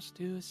comes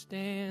to a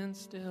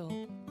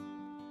standstill.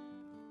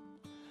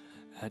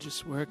 I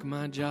just work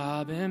my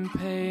job and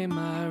pay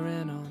my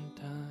rent on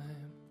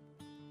time.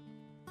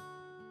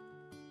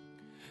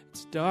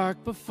 It's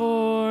dark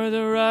before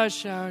the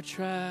rush hour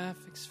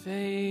traffic's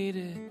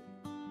faded.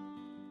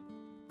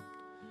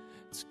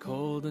 It's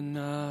cold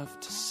enough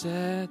to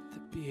set the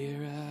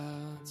beer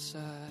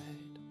outside.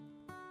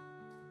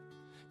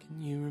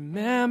 Can you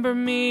remember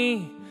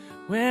me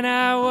when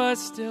I was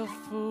still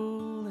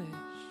foolish?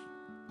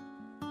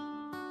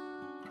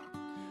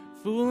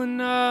 Fool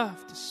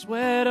enough to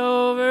sweat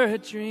over a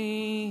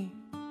dream.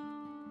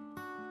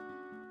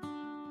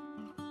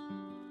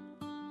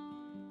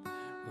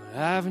 But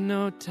I've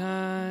no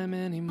time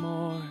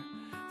anymore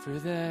for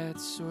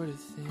that sort of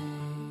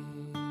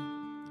thing.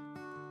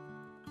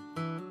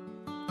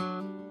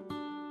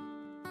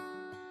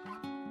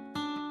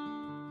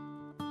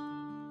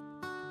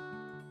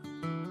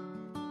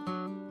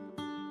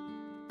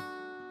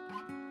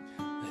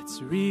 Let's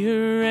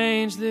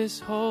rearrange this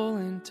whole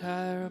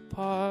entire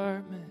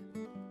apartment.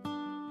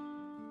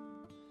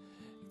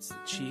 It's the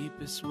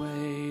cheapest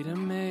way to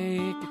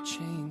make a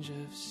change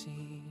of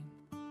scene.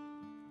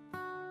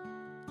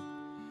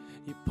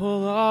 You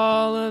pull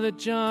all of the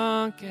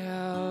junk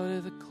out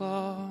of the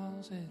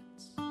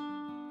closets,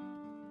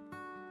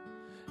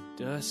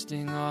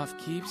 dusting off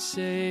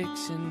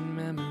keepsakes and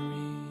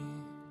memories.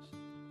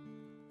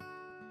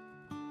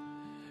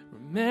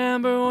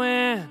 Remember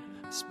when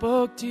I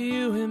spoke to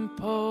you in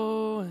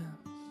poems?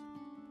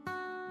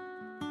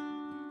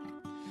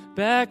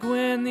 Back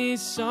when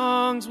these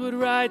songs would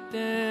write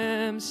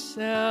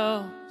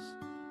themselves.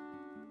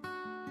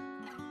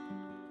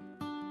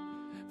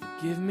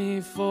 Forgive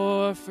me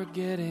for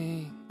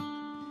forgetting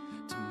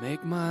to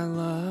make my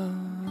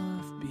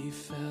love be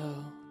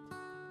felt.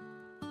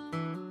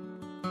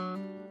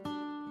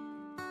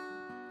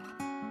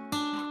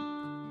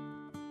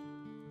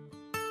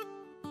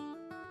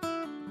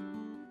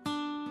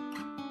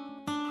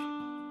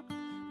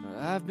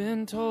 I've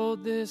been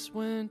told this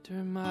winter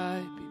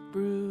might be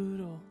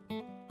brutal.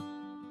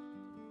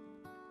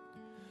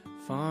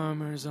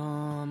 Farmer's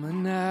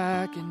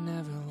almanac, it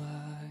never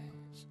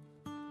lies.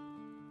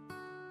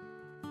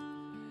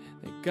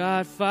 They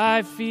got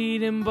 5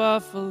 feet in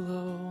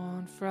Buffalo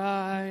on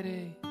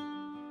Friday,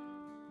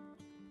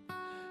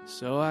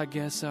 so I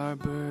guess our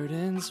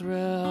burden's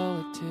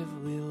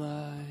relatively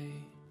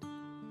light.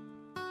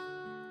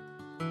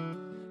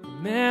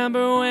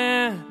 Remember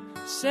when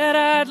I said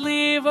I'd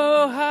leave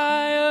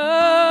Ohio?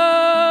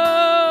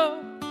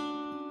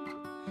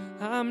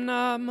 I'm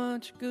not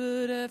much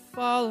good at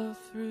follow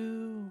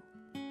through,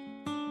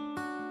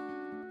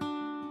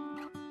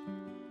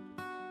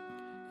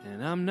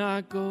 and I'm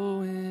not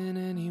going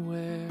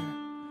anywhere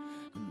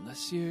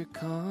unless you're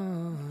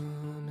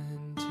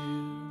coming too.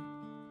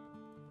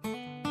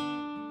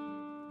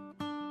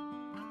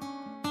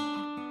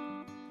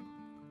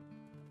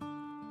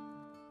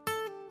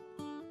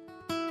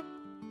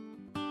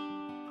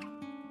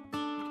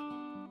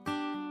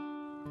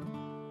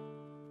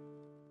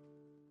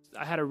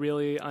 I had a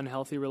really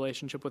unhealthy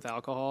relationship with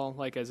alcohol.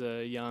 Like as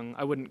a young,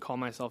 I wouldn't call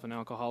myself an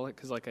alcoholic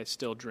because like I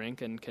still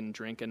drink and can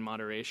drink in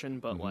moderation.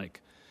 But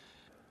like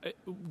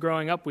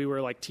growing up, we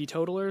were like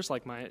teetotalers.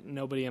 Like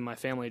nobody in my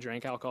family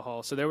drank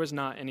alcohol, so there was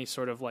not any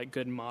sort of like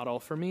good model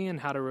for me in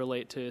how to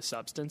relate to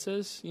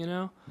substances, you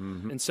know.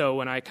 And so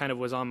when I kind of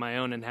was on my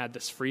own and had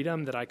this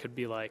freedom that I could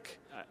be like,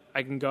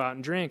 I can go out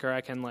and drink, or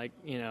I can like,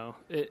 you know,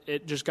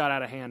 it just got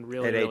out of hand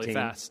really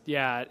fast.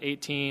 Yeah, at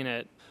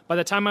 18, by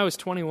the time I was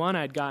 21,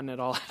 I'd gotten it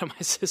all out of my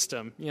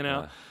system, you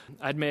know.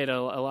 I'd made a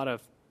lot of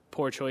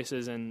poor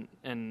choices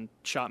and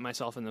shot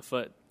myself in the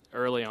foot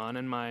early on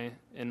in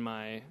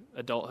my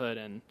adulthood,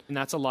 and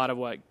that's a lot of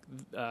what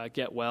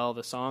Get Well,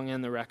 the song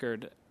and the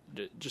record,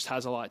 just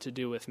has a lot to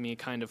do with me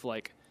kind of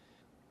like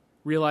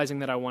realizing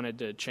that I wanted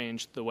to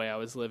change the way I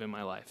was living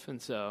my life. And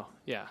so,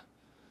 yeah.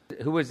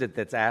 Who is it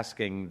that's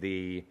asking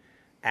the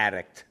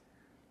addict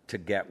to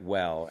get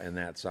well in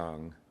that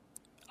song?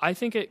 I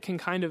think it can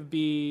kind of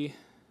be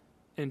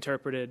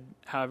interpreted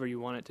however you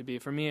want it to be.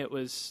 For me, it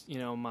was, you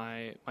know,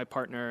 my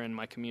partner and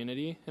my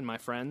community and my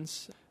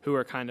friends who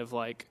were kind of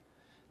like,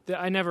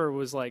 I never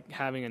was like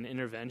having an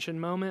intervention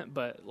moment,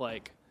 but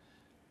like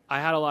I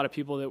had a lot of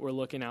people that were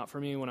looking out for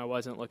me when I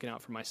wasn't looking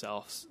out for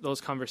myself.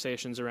 Those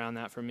conversations around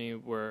that for me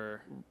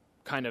were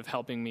kind of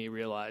helping me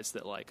realize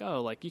that like,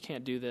 oh, like you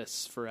can't do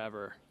this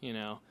forever, you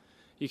know.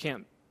 You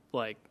can't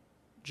like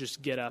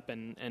just get up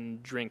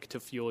and drink to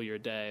fuel your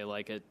day.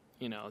 Like it,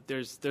 you know,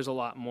 there's a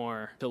lot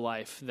more to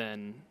life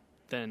than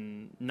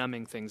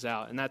numbing things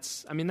out. And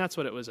that's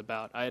what it was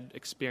about. I had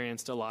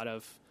experienced a lot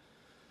of,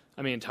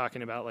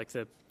 talking about like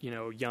the, you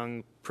know,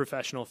 young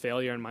professional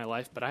failure in my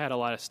life, but I had a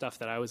lot of stuff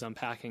that I was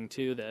unpacking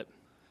too that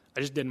I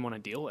just didn't want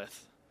to deal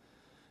with.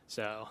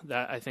 So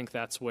I think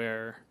that's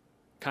where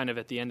kind of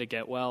at the end of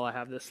Get Well, I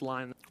have this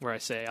line where I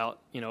say,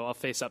 I'll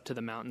face up to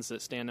the mountains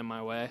that stand in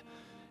my way.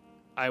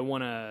 I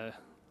want to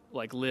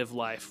like live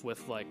life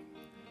with like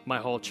my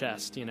whole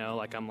chest, you know,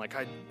 like I'm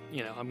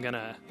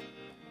gonna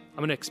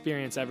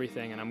experience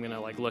everything, and I'm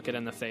gonna like look it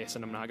in the face,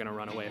 and I'm not gonna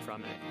run away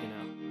from it, you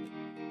know.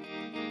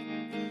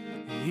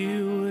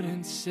 You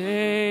wouldn't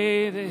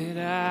say that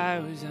I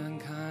was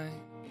unkind.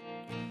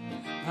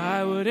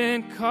 I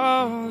wouldn't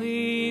call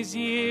these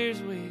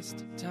years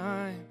wasted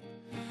time.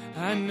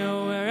 I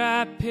know where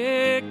I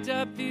picked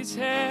up these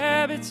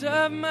habits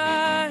of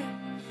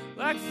mine,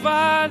 like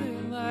father,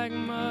 like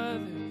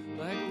mother,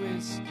 like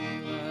whiskey,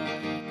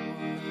 like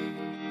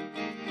wine.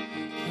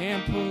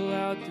 Can't pull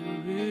out the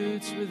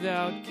roots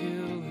without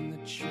killing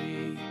the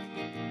tree.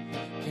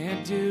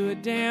 Can't do a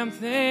damn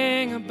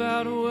thing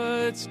about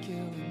what's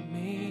killing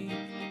me.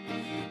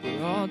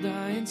 We're all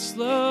dying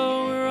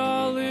slow, we're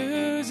all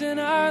losing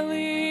our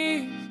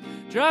leaves.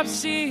 Drop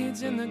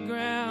seeds in the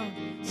ground,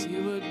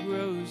 see what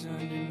grows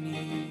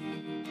underneath.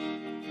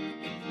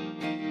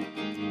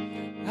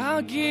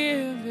 I'll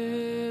give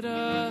it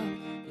up,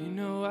 you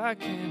know I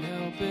can't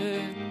help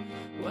it.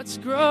 What's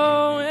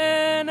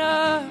growing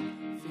up?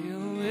 Feel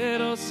a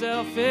little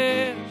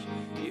selfish.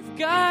 You've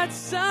got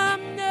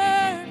some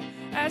nerve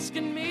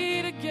asking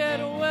me to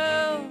get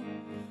well.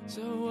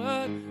 So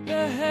what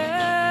the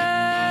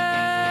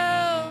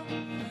hell?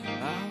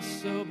 I'll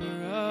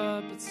sober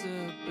up, it's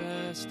the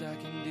best I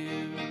can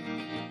do.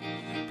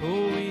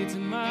 Pull weeds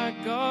in my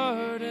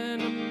garden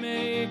to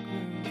make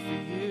room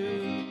for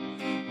you.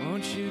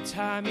 Won't you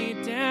tie me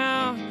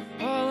down?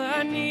 All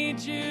I need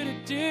you to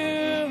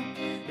do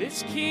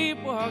is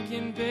keep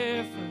walking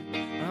barefoot.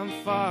 I'm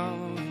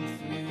following through.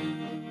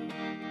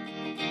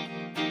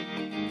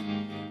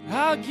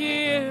 I'll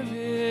give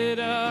it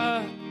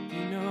up.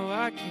 You know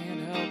I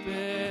can't help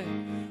it.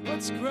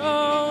 What's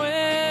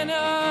growing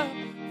up?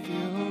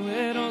 Feel a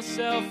little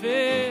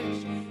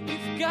selfish.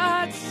 You've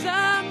got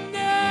some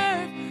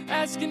nerve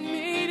asking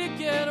me to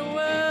get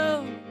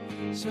well.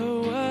 So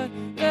what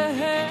the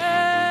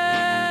hell?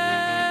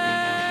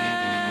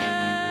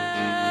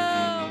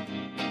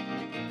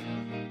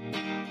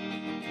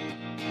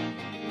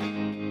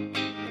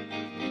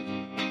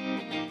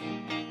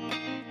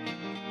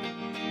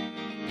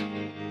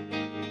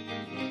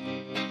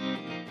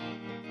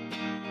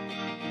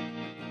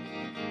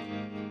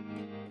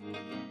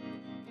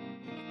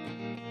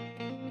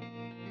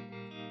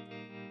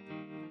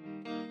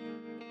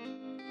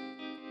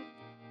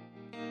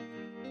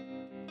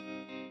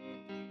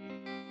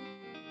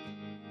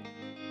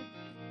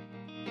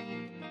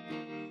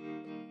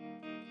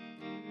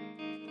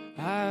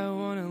 I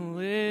want to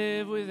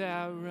live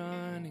without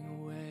running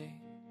away.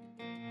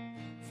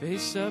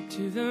 Face up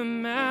to the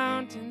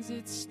mountains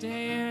that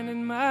stand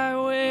in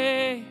my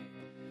way.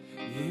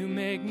 You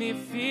make me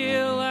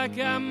feel like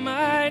I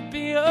might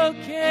be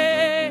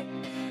okay.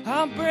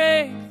 I'll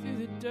break through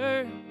the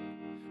dirt. I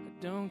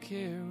don't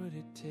care what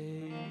it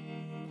takes.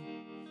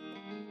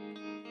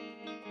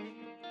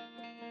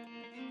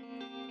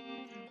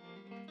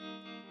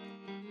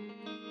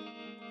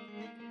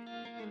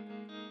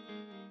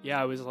 Yeah,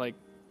 I was like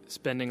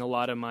spending a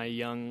lot of my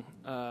young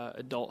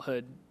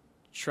adulthood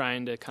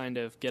trying to kind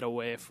of get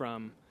away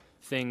from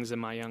things in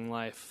my young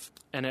life.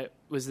 And it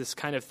was this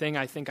kind of thing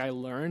I think I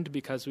learned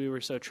because we were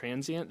so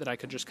transient that I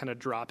could just kind of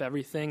drop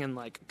everything and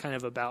like kind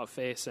of about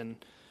face. And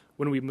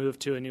when we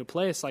moved to a new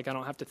place, like I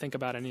don't have to think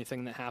about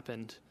anything that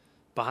happened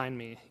behind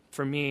me.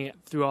 For me,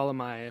 through all of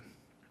my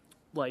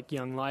like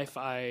young life,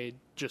 I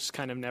just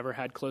kind of never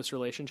had close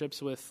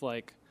relationships with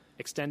like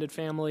extended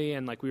family,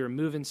 and like we were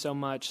moving so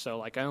much, so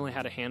like I only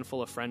had a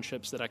handful of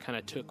friendships that I kind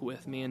of took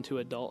with me into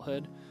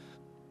adulthood.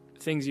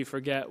 Things You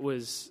Forget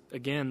was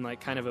again like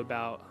kind of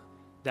about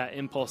that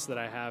impulse that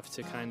I have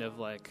to kind of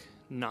like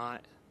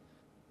not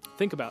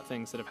think about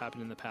things that have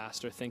happened in the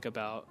past or think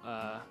about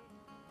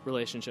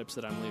relationships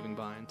that I'm leaving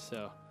behind.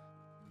 So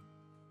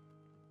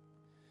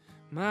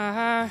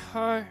my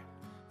heart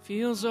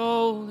feels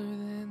older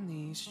than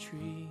these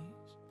trees,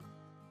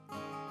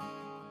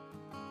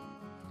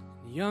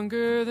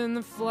 younger than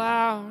the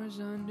flowers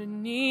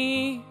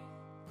underneath.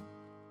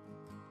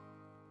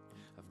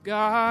 I've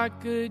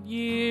got good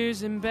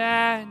years and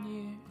bad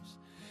years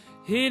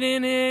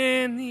hidden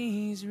in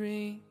these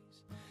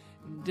rings,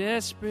 and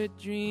desperate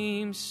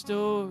dreams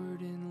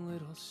stored in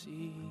little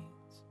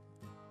seeds.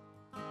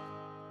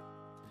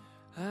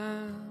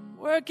 I'm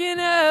working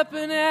up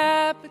an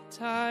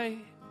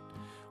appetite,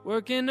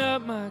 working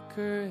up my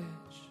courage,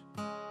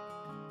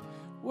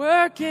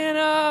 working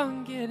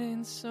on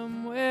getting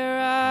somewhere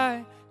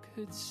I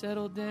could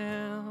settle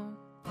down.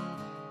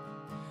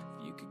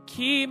 If you could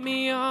keep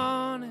me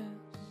honest,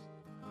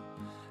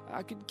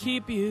 I could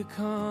keep you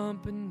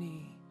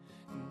company,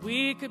 and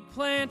we could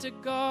plant a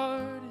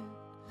garden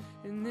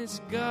in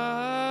this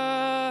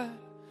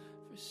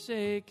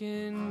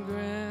God-forsaken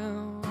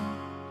ground.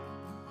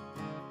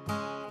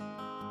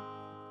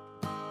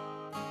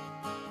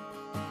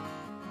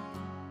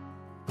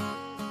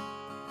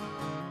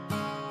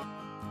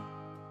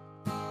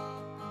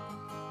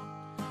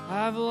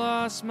 I've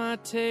lost my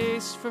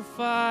taste for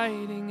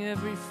fighting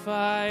every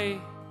fight,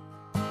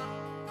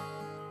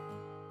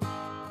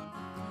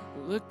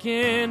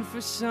 looking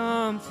for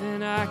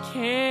something I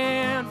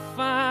can't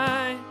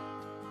find.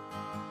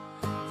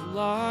 I've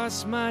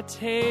lost my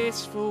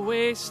taste for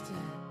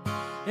wasting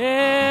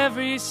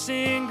every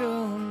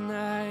single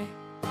night,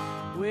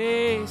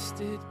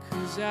 wasted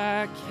 'cause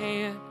I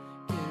can't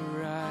get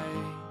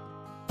right.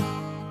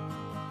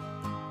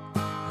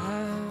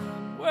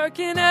 I'm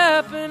working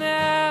up an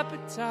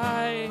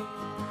appetite,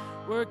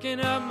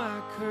 working up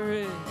my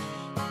courage,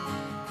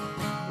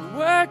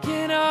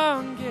 working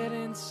on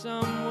getting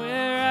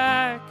somewhere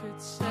I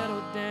could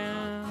settle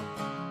down.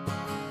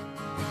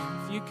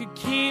 If you could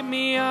keep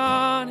me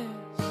honest,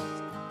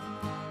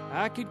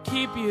 I could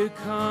keep you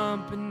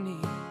company,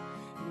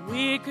 and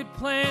we could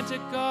plant a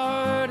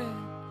garden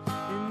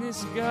in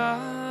this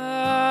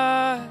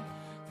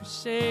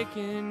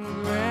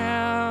God-forsaken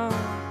ground.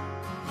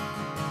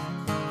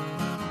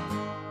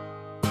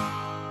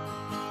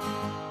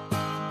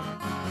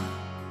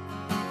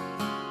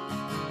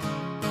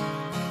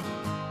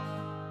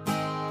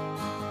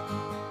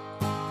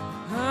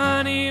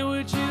 Honey,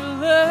 would you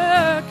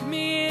look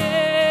me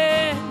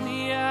in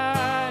the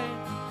eye?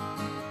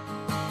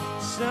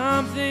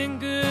 Something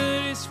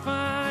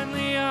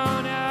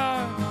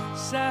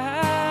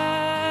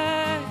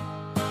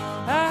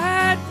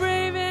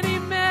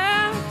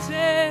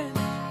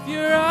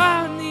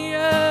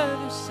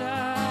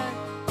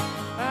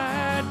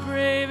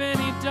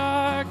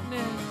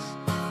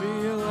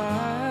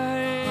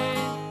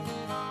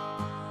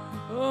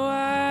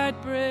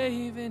I'd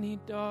brave any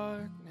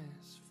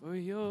darkness for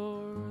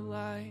your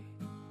light.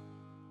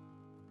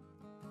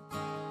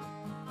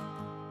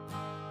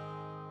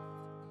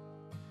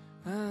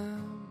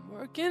 I'm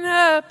working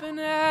up an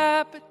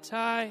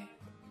appetite,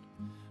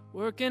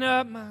 working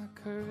up my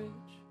courage,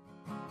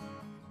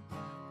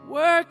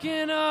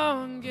 working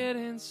on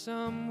getting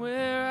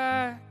somewhere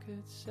I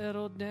could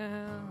settle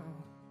down.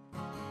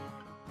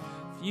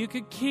 If you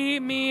could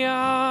keep me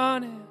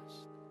honest,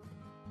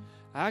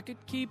 I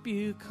could keep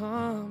you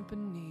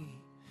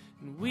company,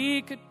 and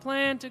we could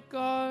plant a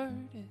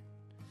garden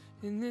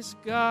in this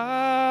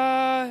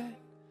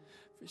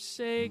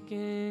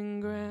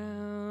God-forsaken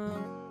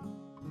ground.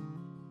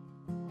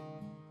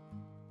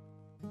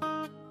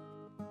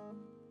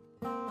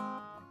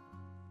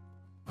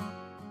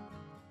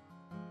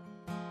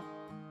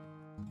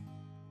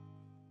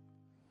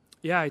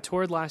 Yeah, I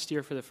toured last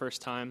year for the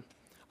first time.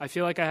 I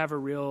feel like I have a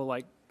real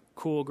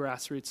cool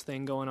grassroots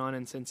thing going on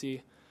in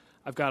Cincy.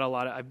 I've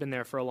been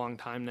there for a long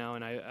time now,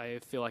 and I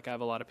feel like I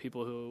have a lot of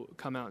people who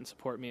come out and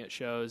support me at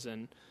shows,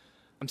 and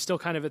I'm still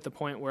kind of at the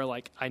point where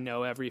I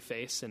know every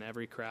face and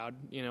every crowd,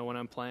 when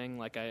I'm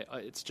playing.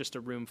 It's just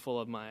a room full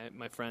of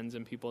my friends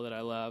and people that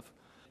I love.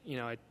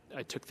 I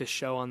took this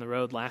show on the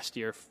road last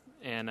year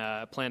and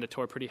plan to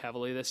tour pretty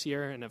heavily this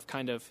year, and have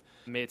kind of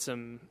made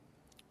some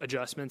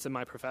adjustments in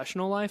my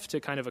professional life to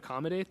kind of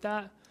accommodate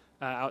that.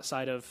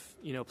 Outside of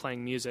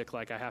playing music,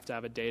 I have to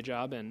have a day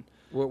job. And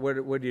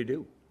what do you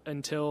do?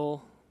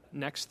 Until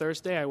next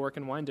Thursday, I work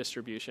in wine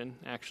distribution,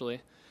 actually.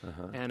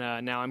 Uh-huh.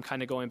 And now I'm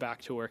kind of going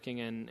back to working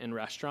in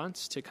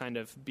restaurants to kind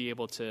of be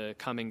able to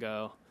come and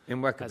go.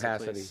 In what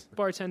capacity?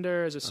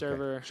 Bartender, as a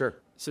server. Okay. Sure.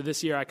 So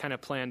this year I kind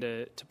of plan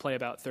to play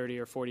about 30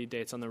 or 40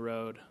 dates on the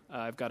road.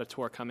 I've got a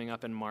tour coming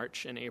up in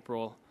March and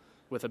April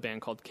with a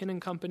band called Kin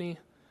 & Company.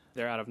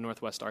 They're out of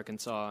Northwest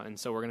Arkansas, and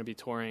so we're going to be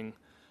touring,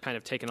 kind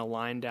of taking a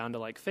line down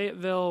to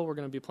Fayetteville. We're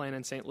going to be playing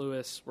in St.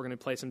 Louis. We're going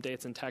to play some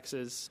dates in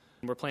Texas.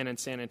 We're playing in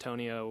San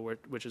Antonio,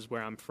 which is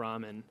where I'm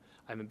from, and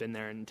I haven't been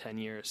there in 10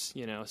 years,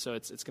 so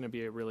it's going to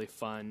be a really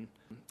fun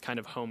kind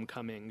of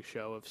homecoming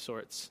show of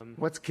sorts.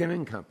 What's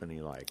Kin & Company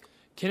like?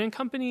 Kin &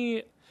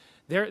 Company,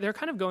 they're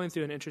kind of going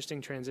through an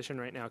interesting transition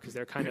right now, because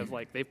they're kind of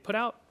they've put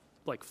out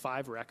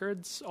 5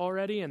 records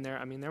already, and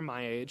they're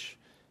my age,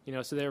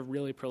 so they're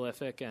really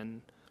prolific,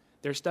 and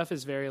their stuff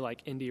is very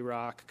indie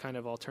rock, kind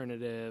of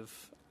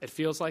alternative. It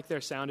feels like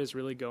their sound is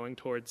really going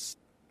towards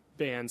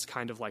bands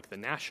kind of like The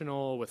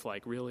National, with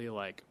really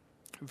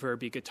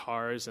verby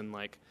guitars, and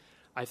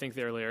I think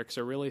their lyrics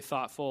are really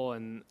thoughtful,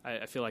 and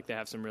I feel like they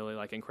have some really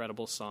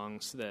incredible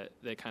songs that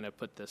they kind of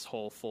put this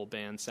whole full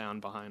band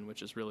sound behind,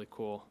 which is really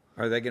cool.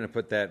 Are they going to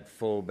put that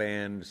full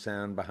band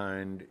sound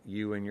behind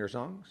you and your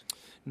songs?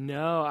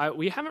 No,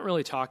 we haven't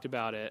really talked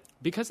about it.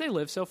 Because they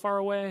live so far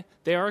away,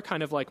 they are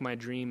kind of my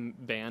dream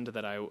band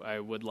that I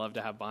would love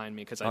to have behind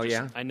me, because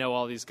I know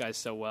all these guys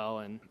so well,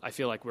 and I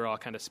feel like we're all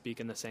kind of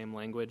speaking the same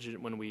language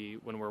when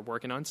we're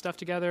working on stuff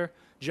together.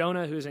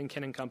 Jonah, who's in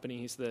Kin & Company,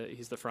 he's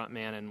the front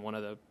man and one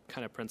of the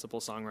kind of principal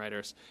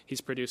songwriters.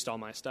 He's produced all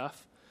my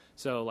stuff.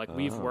 So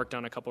we've worked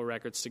on a couple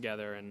records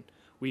together, and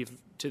we've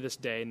to this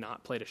day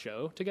not played a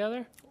show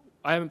together.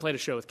 I haven't played a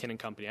show with Kin &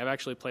 Company. I've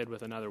actually played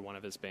with another one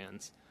of his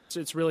bands.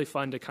 So it's really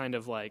fun to kind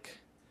of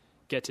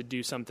get to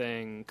do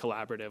something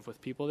collaborative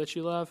with people that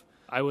you love.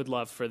 I would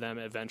love for them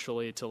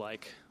eventually to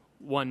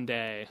one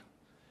day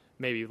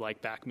maybe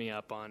back me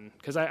up on,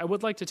 because I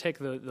would like to take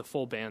the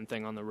full band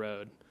thing on the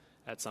road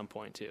at some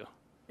point too.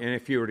 And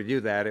if you were to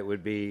do that, it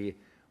would be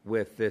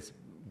with this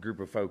group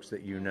of folks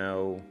that you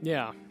know.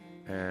 Yeah.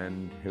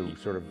 And who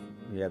sort of,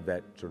 you have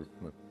that sort of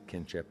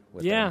kinship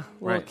with them. Yeah,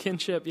 well, right.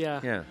 Kinship, yeah.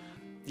 Yeah.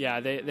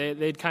 Yeah,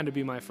 they'd kind of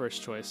be my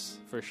first choice,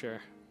 for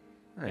sure.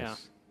 Nice. Yeah.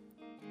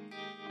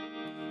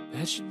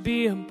 That should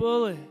be a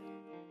bullet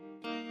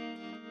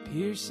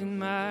piercing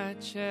my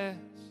chest.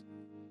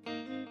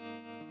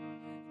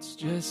 It's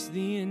just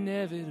the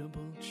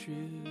inevitable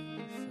truth,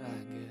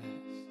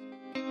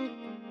 I guess.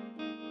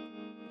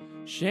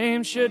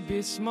 Shame should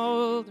be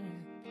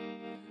smoldering,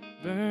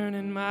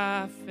 burning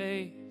my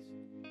face.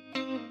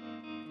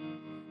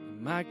 It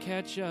might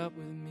catch up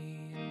with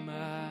me in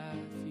my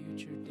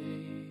future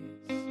days.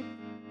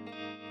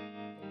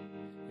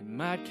 It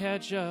might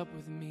catch up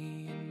with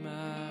me in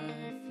my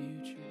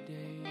future days.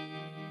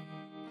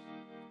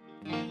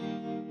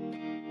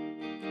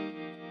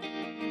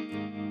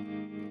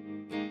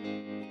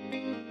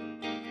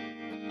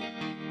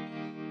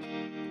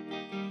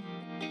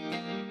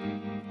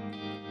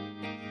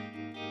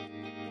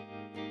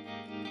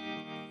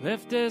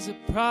 Left as a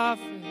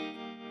prophet,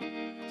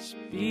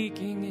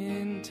 speaking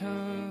in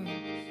tongues,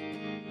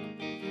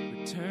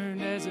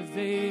 returned as a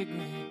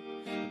vagrant,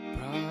 a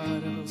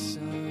prodigal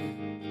son,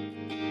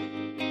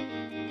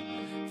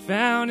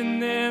 found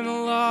and then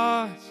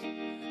lost,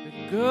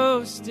 a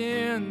ghost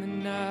in the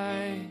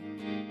night.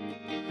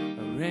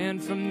 I ran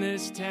from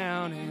this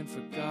town and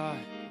forgot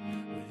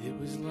what it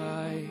was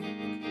like.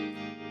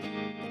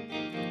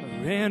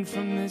 I ran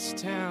from this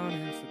town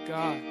and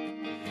forgot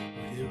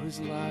what it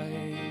was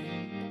like.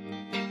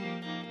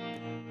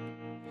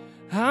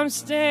 I'm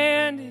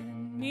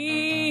standing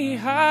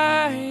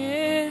knee-high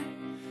in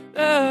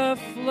the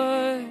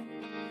flood.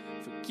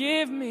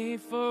 Forgive me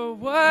for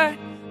what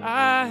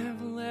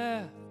I've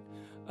left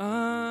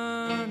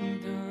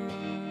undone.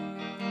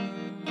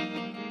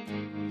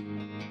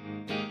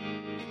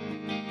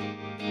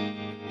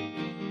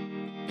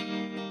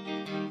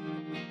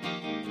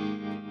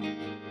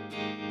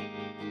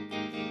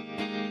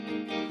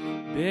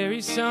 Bury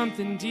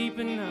something deep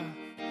enough,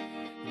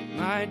 it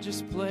might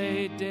just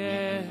play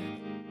dead.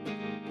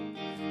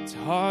 It's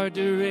hard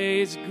to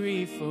raise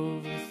grief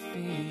over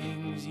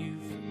things you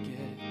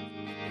forget.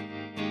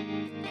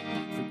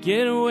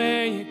 Forget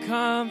where you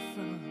come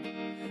from,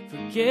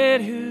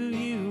 forget who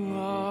you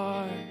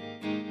are.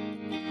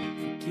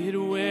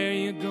 Forget where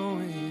you're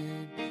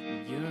going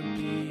in your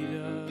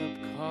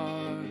beat-up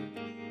car.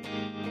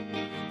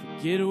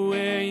 Forget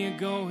where you're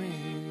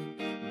going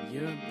in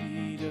your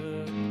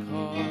beat-up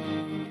car.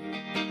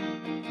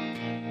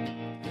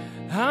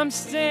 I'm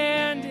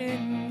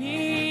standing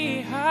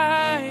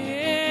knee-high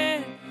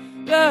in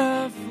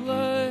the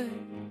flood.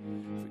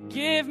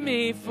 Forgive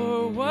me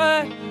for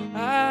what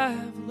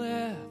I've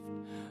left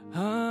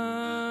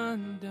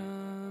undone.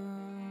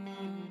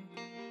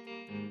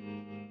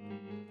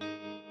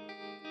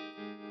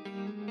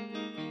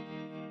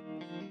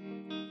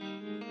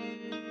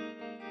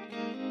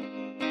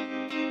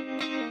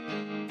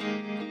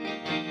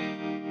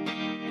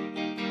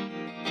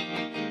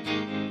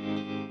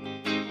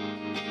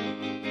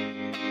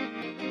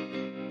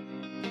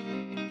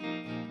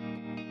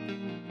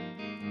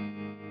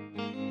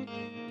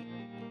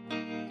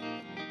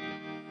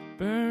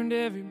 Burned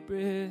every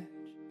bridge.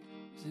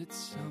 Was it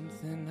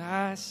something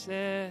I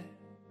said?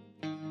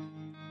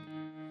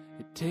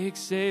 It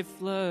takes a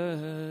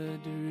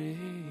flood to raise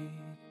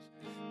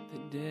the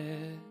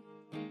dead.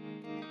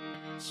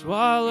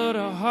 Swallowed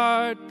a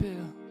hard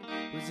pill.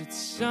 Was it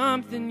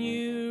something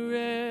you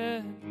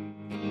read?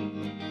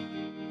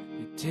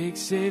 It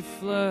takes a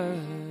flood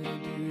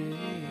to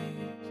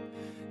raise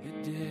the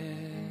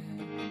dead.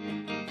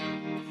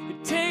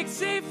 It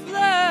takes a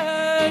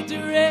flood to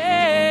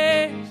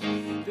raise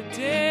the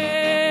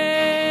dead.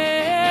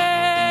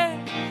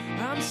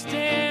 I'm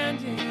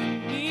standing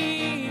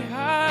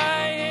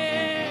knee-high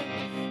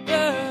in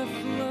the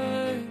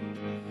flood.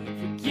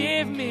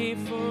 Forgive me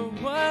for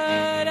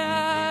what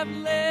I've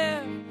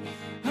left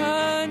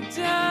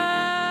undone.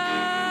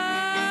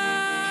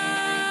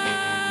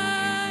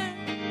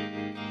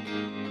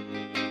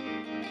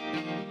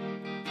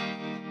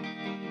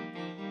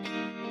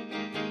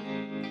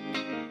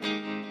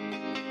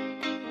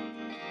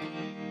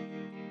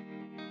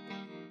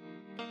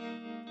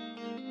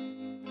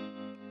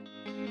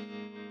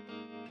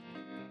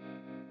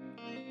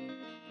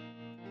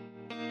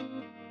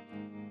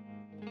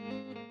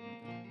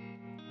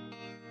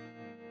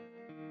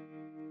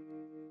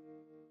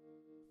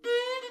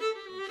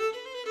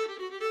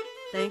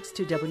 Thanks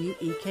to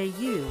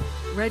WEKU,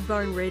 Red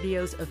Barn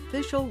Radio's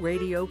official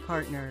radio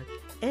partner,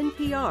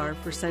 NPR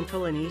for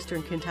Central and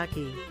Eastern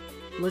Kentucky.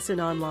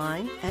 Listen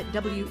online at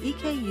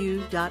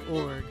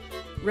weku.org.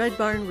 Red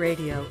Barn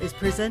Radio is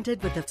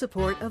presented with the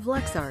support of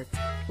LexArts,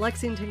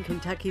 Lexington,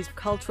 Kentucky's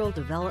cultural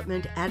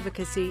development,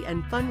 advocacy,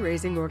 and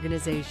fundraising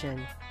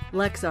organization.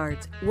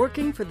 LexArts,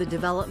 working for the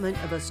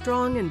development of a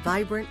strong and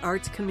vibrant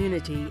arts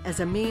community as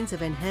a means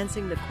of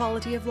enhancing the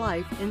quality of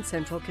life in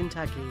Central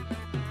Kentucky.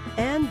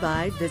 And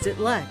by Visit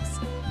Lex,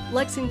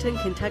 Lexington,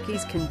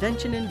 Kentucky's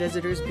Convention and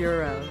Visitors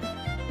Bureau.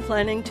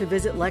 Planning to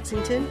visit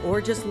Lexington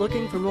or just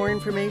looking for more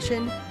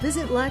information?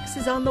 Visit Lex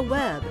is on the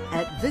web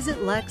at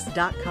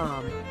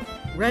visitlex.com.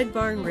 Red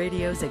Barn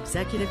Radio's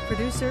executive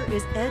producer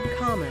is Ed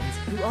Commons,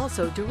 who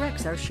also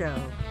directs our show.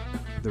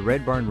 The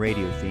Red Barn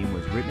Radio theme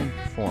was written and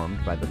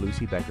performed by the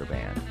Lucy Becker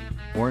Band.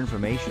 More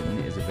information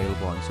is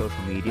available on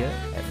social media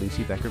at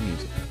Lucy Becker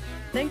Music.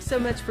 Thanks so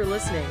much for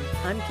listening.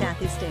 I'm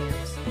Kathy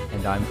Stamps.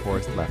 And I'm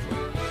Forrest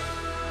Leffler.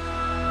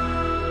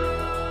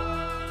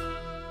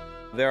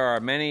 There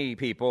are many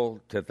people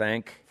to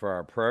thank for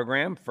our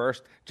program.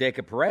 First,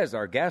 Jacob Perez,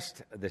 our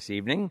guest this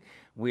evening.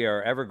 We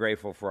are ever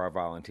grateful for our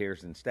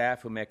volunteers and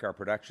staff who make our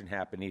production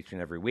happen each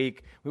and every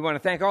week. We want to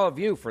thank all of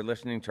you for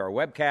listening to our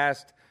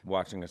webcast,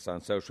 watching us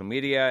on social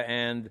media,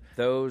 and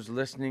those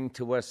listening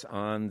to us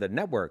on the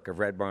network of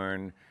Red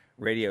Barn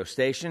radio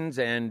stations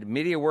and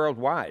media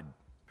worldwide.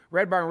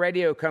 Red Barn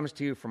Radio comes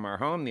to you from our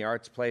home, the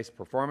Arts Place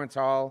Performance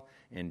Hall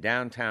in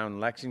downtown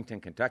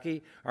Lexington,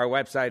 Kentucky. Our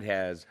website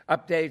has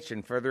updates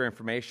and further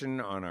information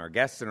on our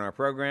guests and our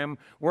program.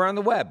 We're on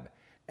the web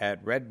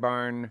at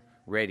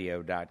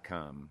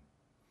redbarnradio.com.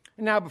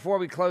 And now, before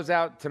we close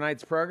out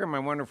tonight's program, I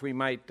wonder if we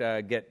might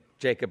get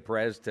Jacob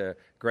Perez to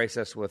grace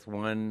us with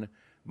one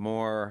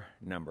more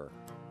number.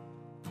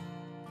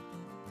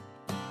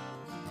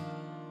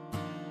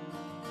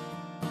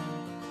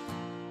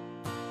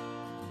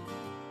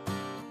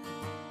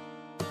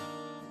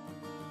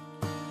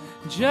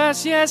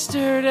 Just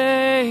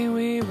yesterday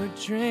we were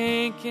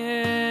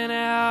drinking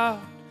out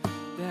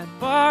that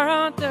bar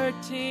on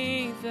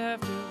 13th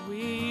after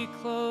we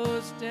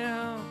closed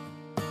down,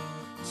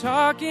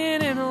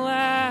 talking and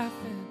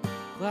laughing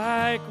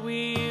like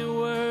we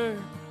were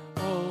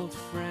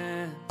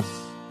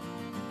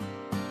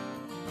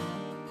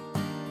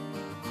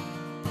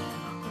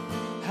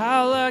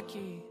How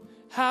lucky,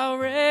 how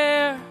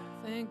rare,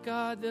 thank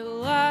God that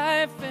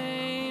life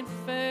ain't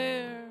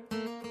fair.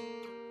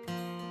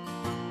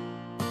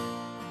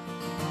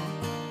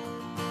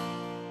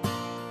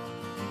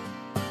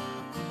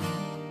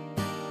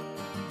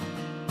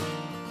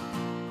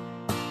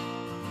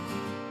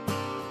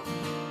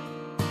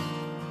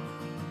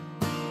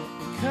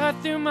 Cut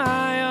through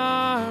my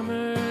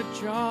armor,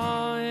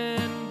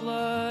 drawing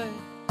blood.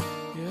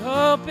 You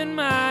opened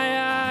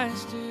my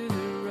eyes to the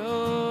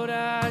road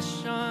I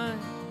shunned.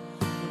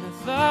 When I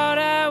thought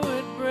I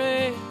would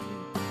break,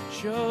 you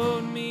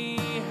showed me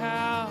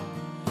how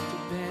to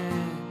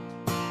bend.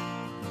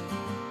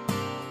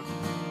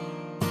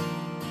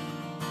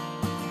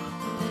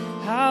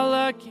 How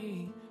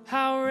lucky,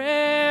 how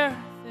rare,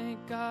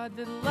 thank God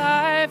that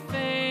life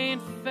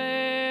ain't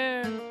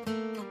fair.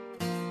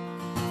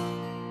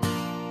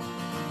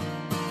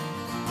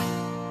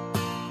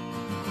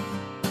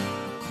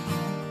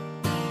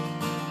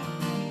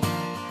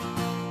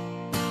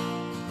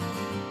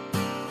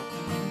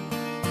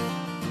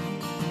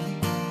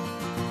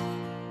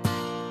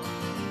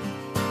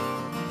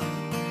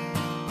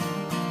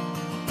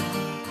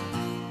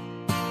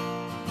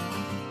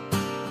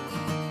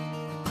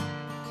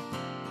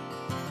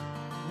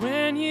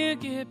 When you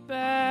get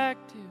back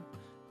to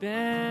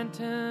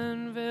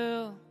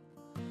Bentonville,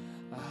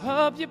 I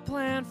hope you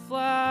plant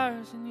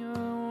flowers in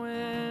your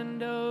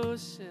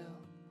windowsill.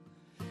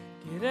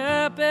 Get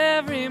up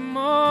every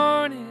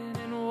morning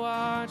and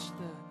watch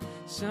the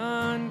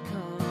sun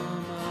come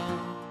up.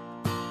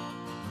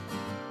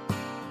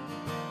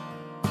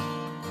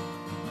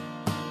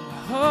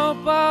 I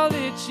hope all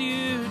that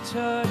you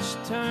touch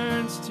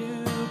turns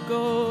to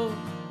gold.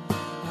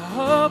 I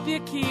hope you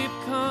keep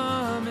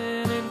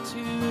coming into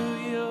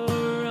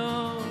your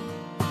own.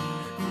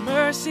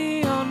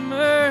 Mercy on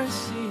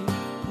mercy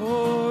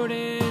poured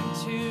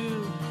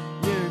into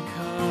your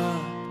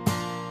cup.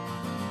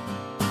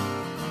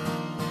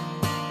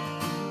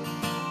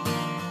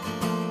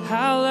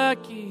 How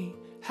lucky,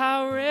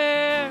 how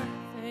rare,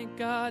 thank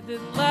God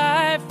that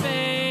life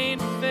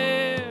ain't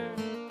fair.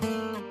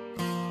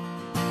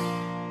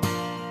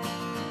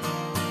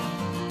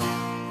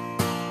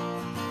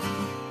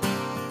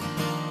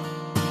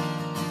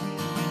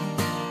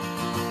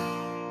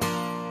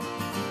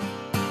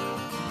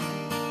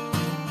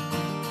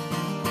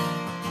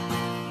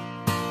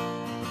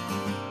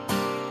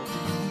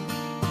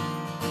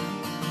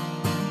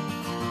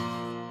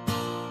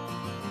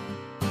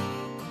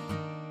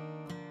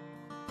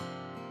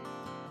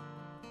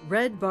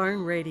 Red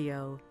Barn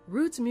Radio,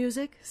 roots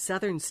music,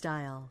 Southern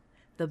style.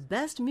 The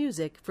best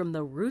music from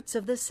the roots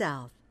of the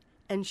South,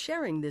 and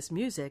sharing this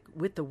music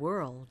with the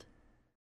world.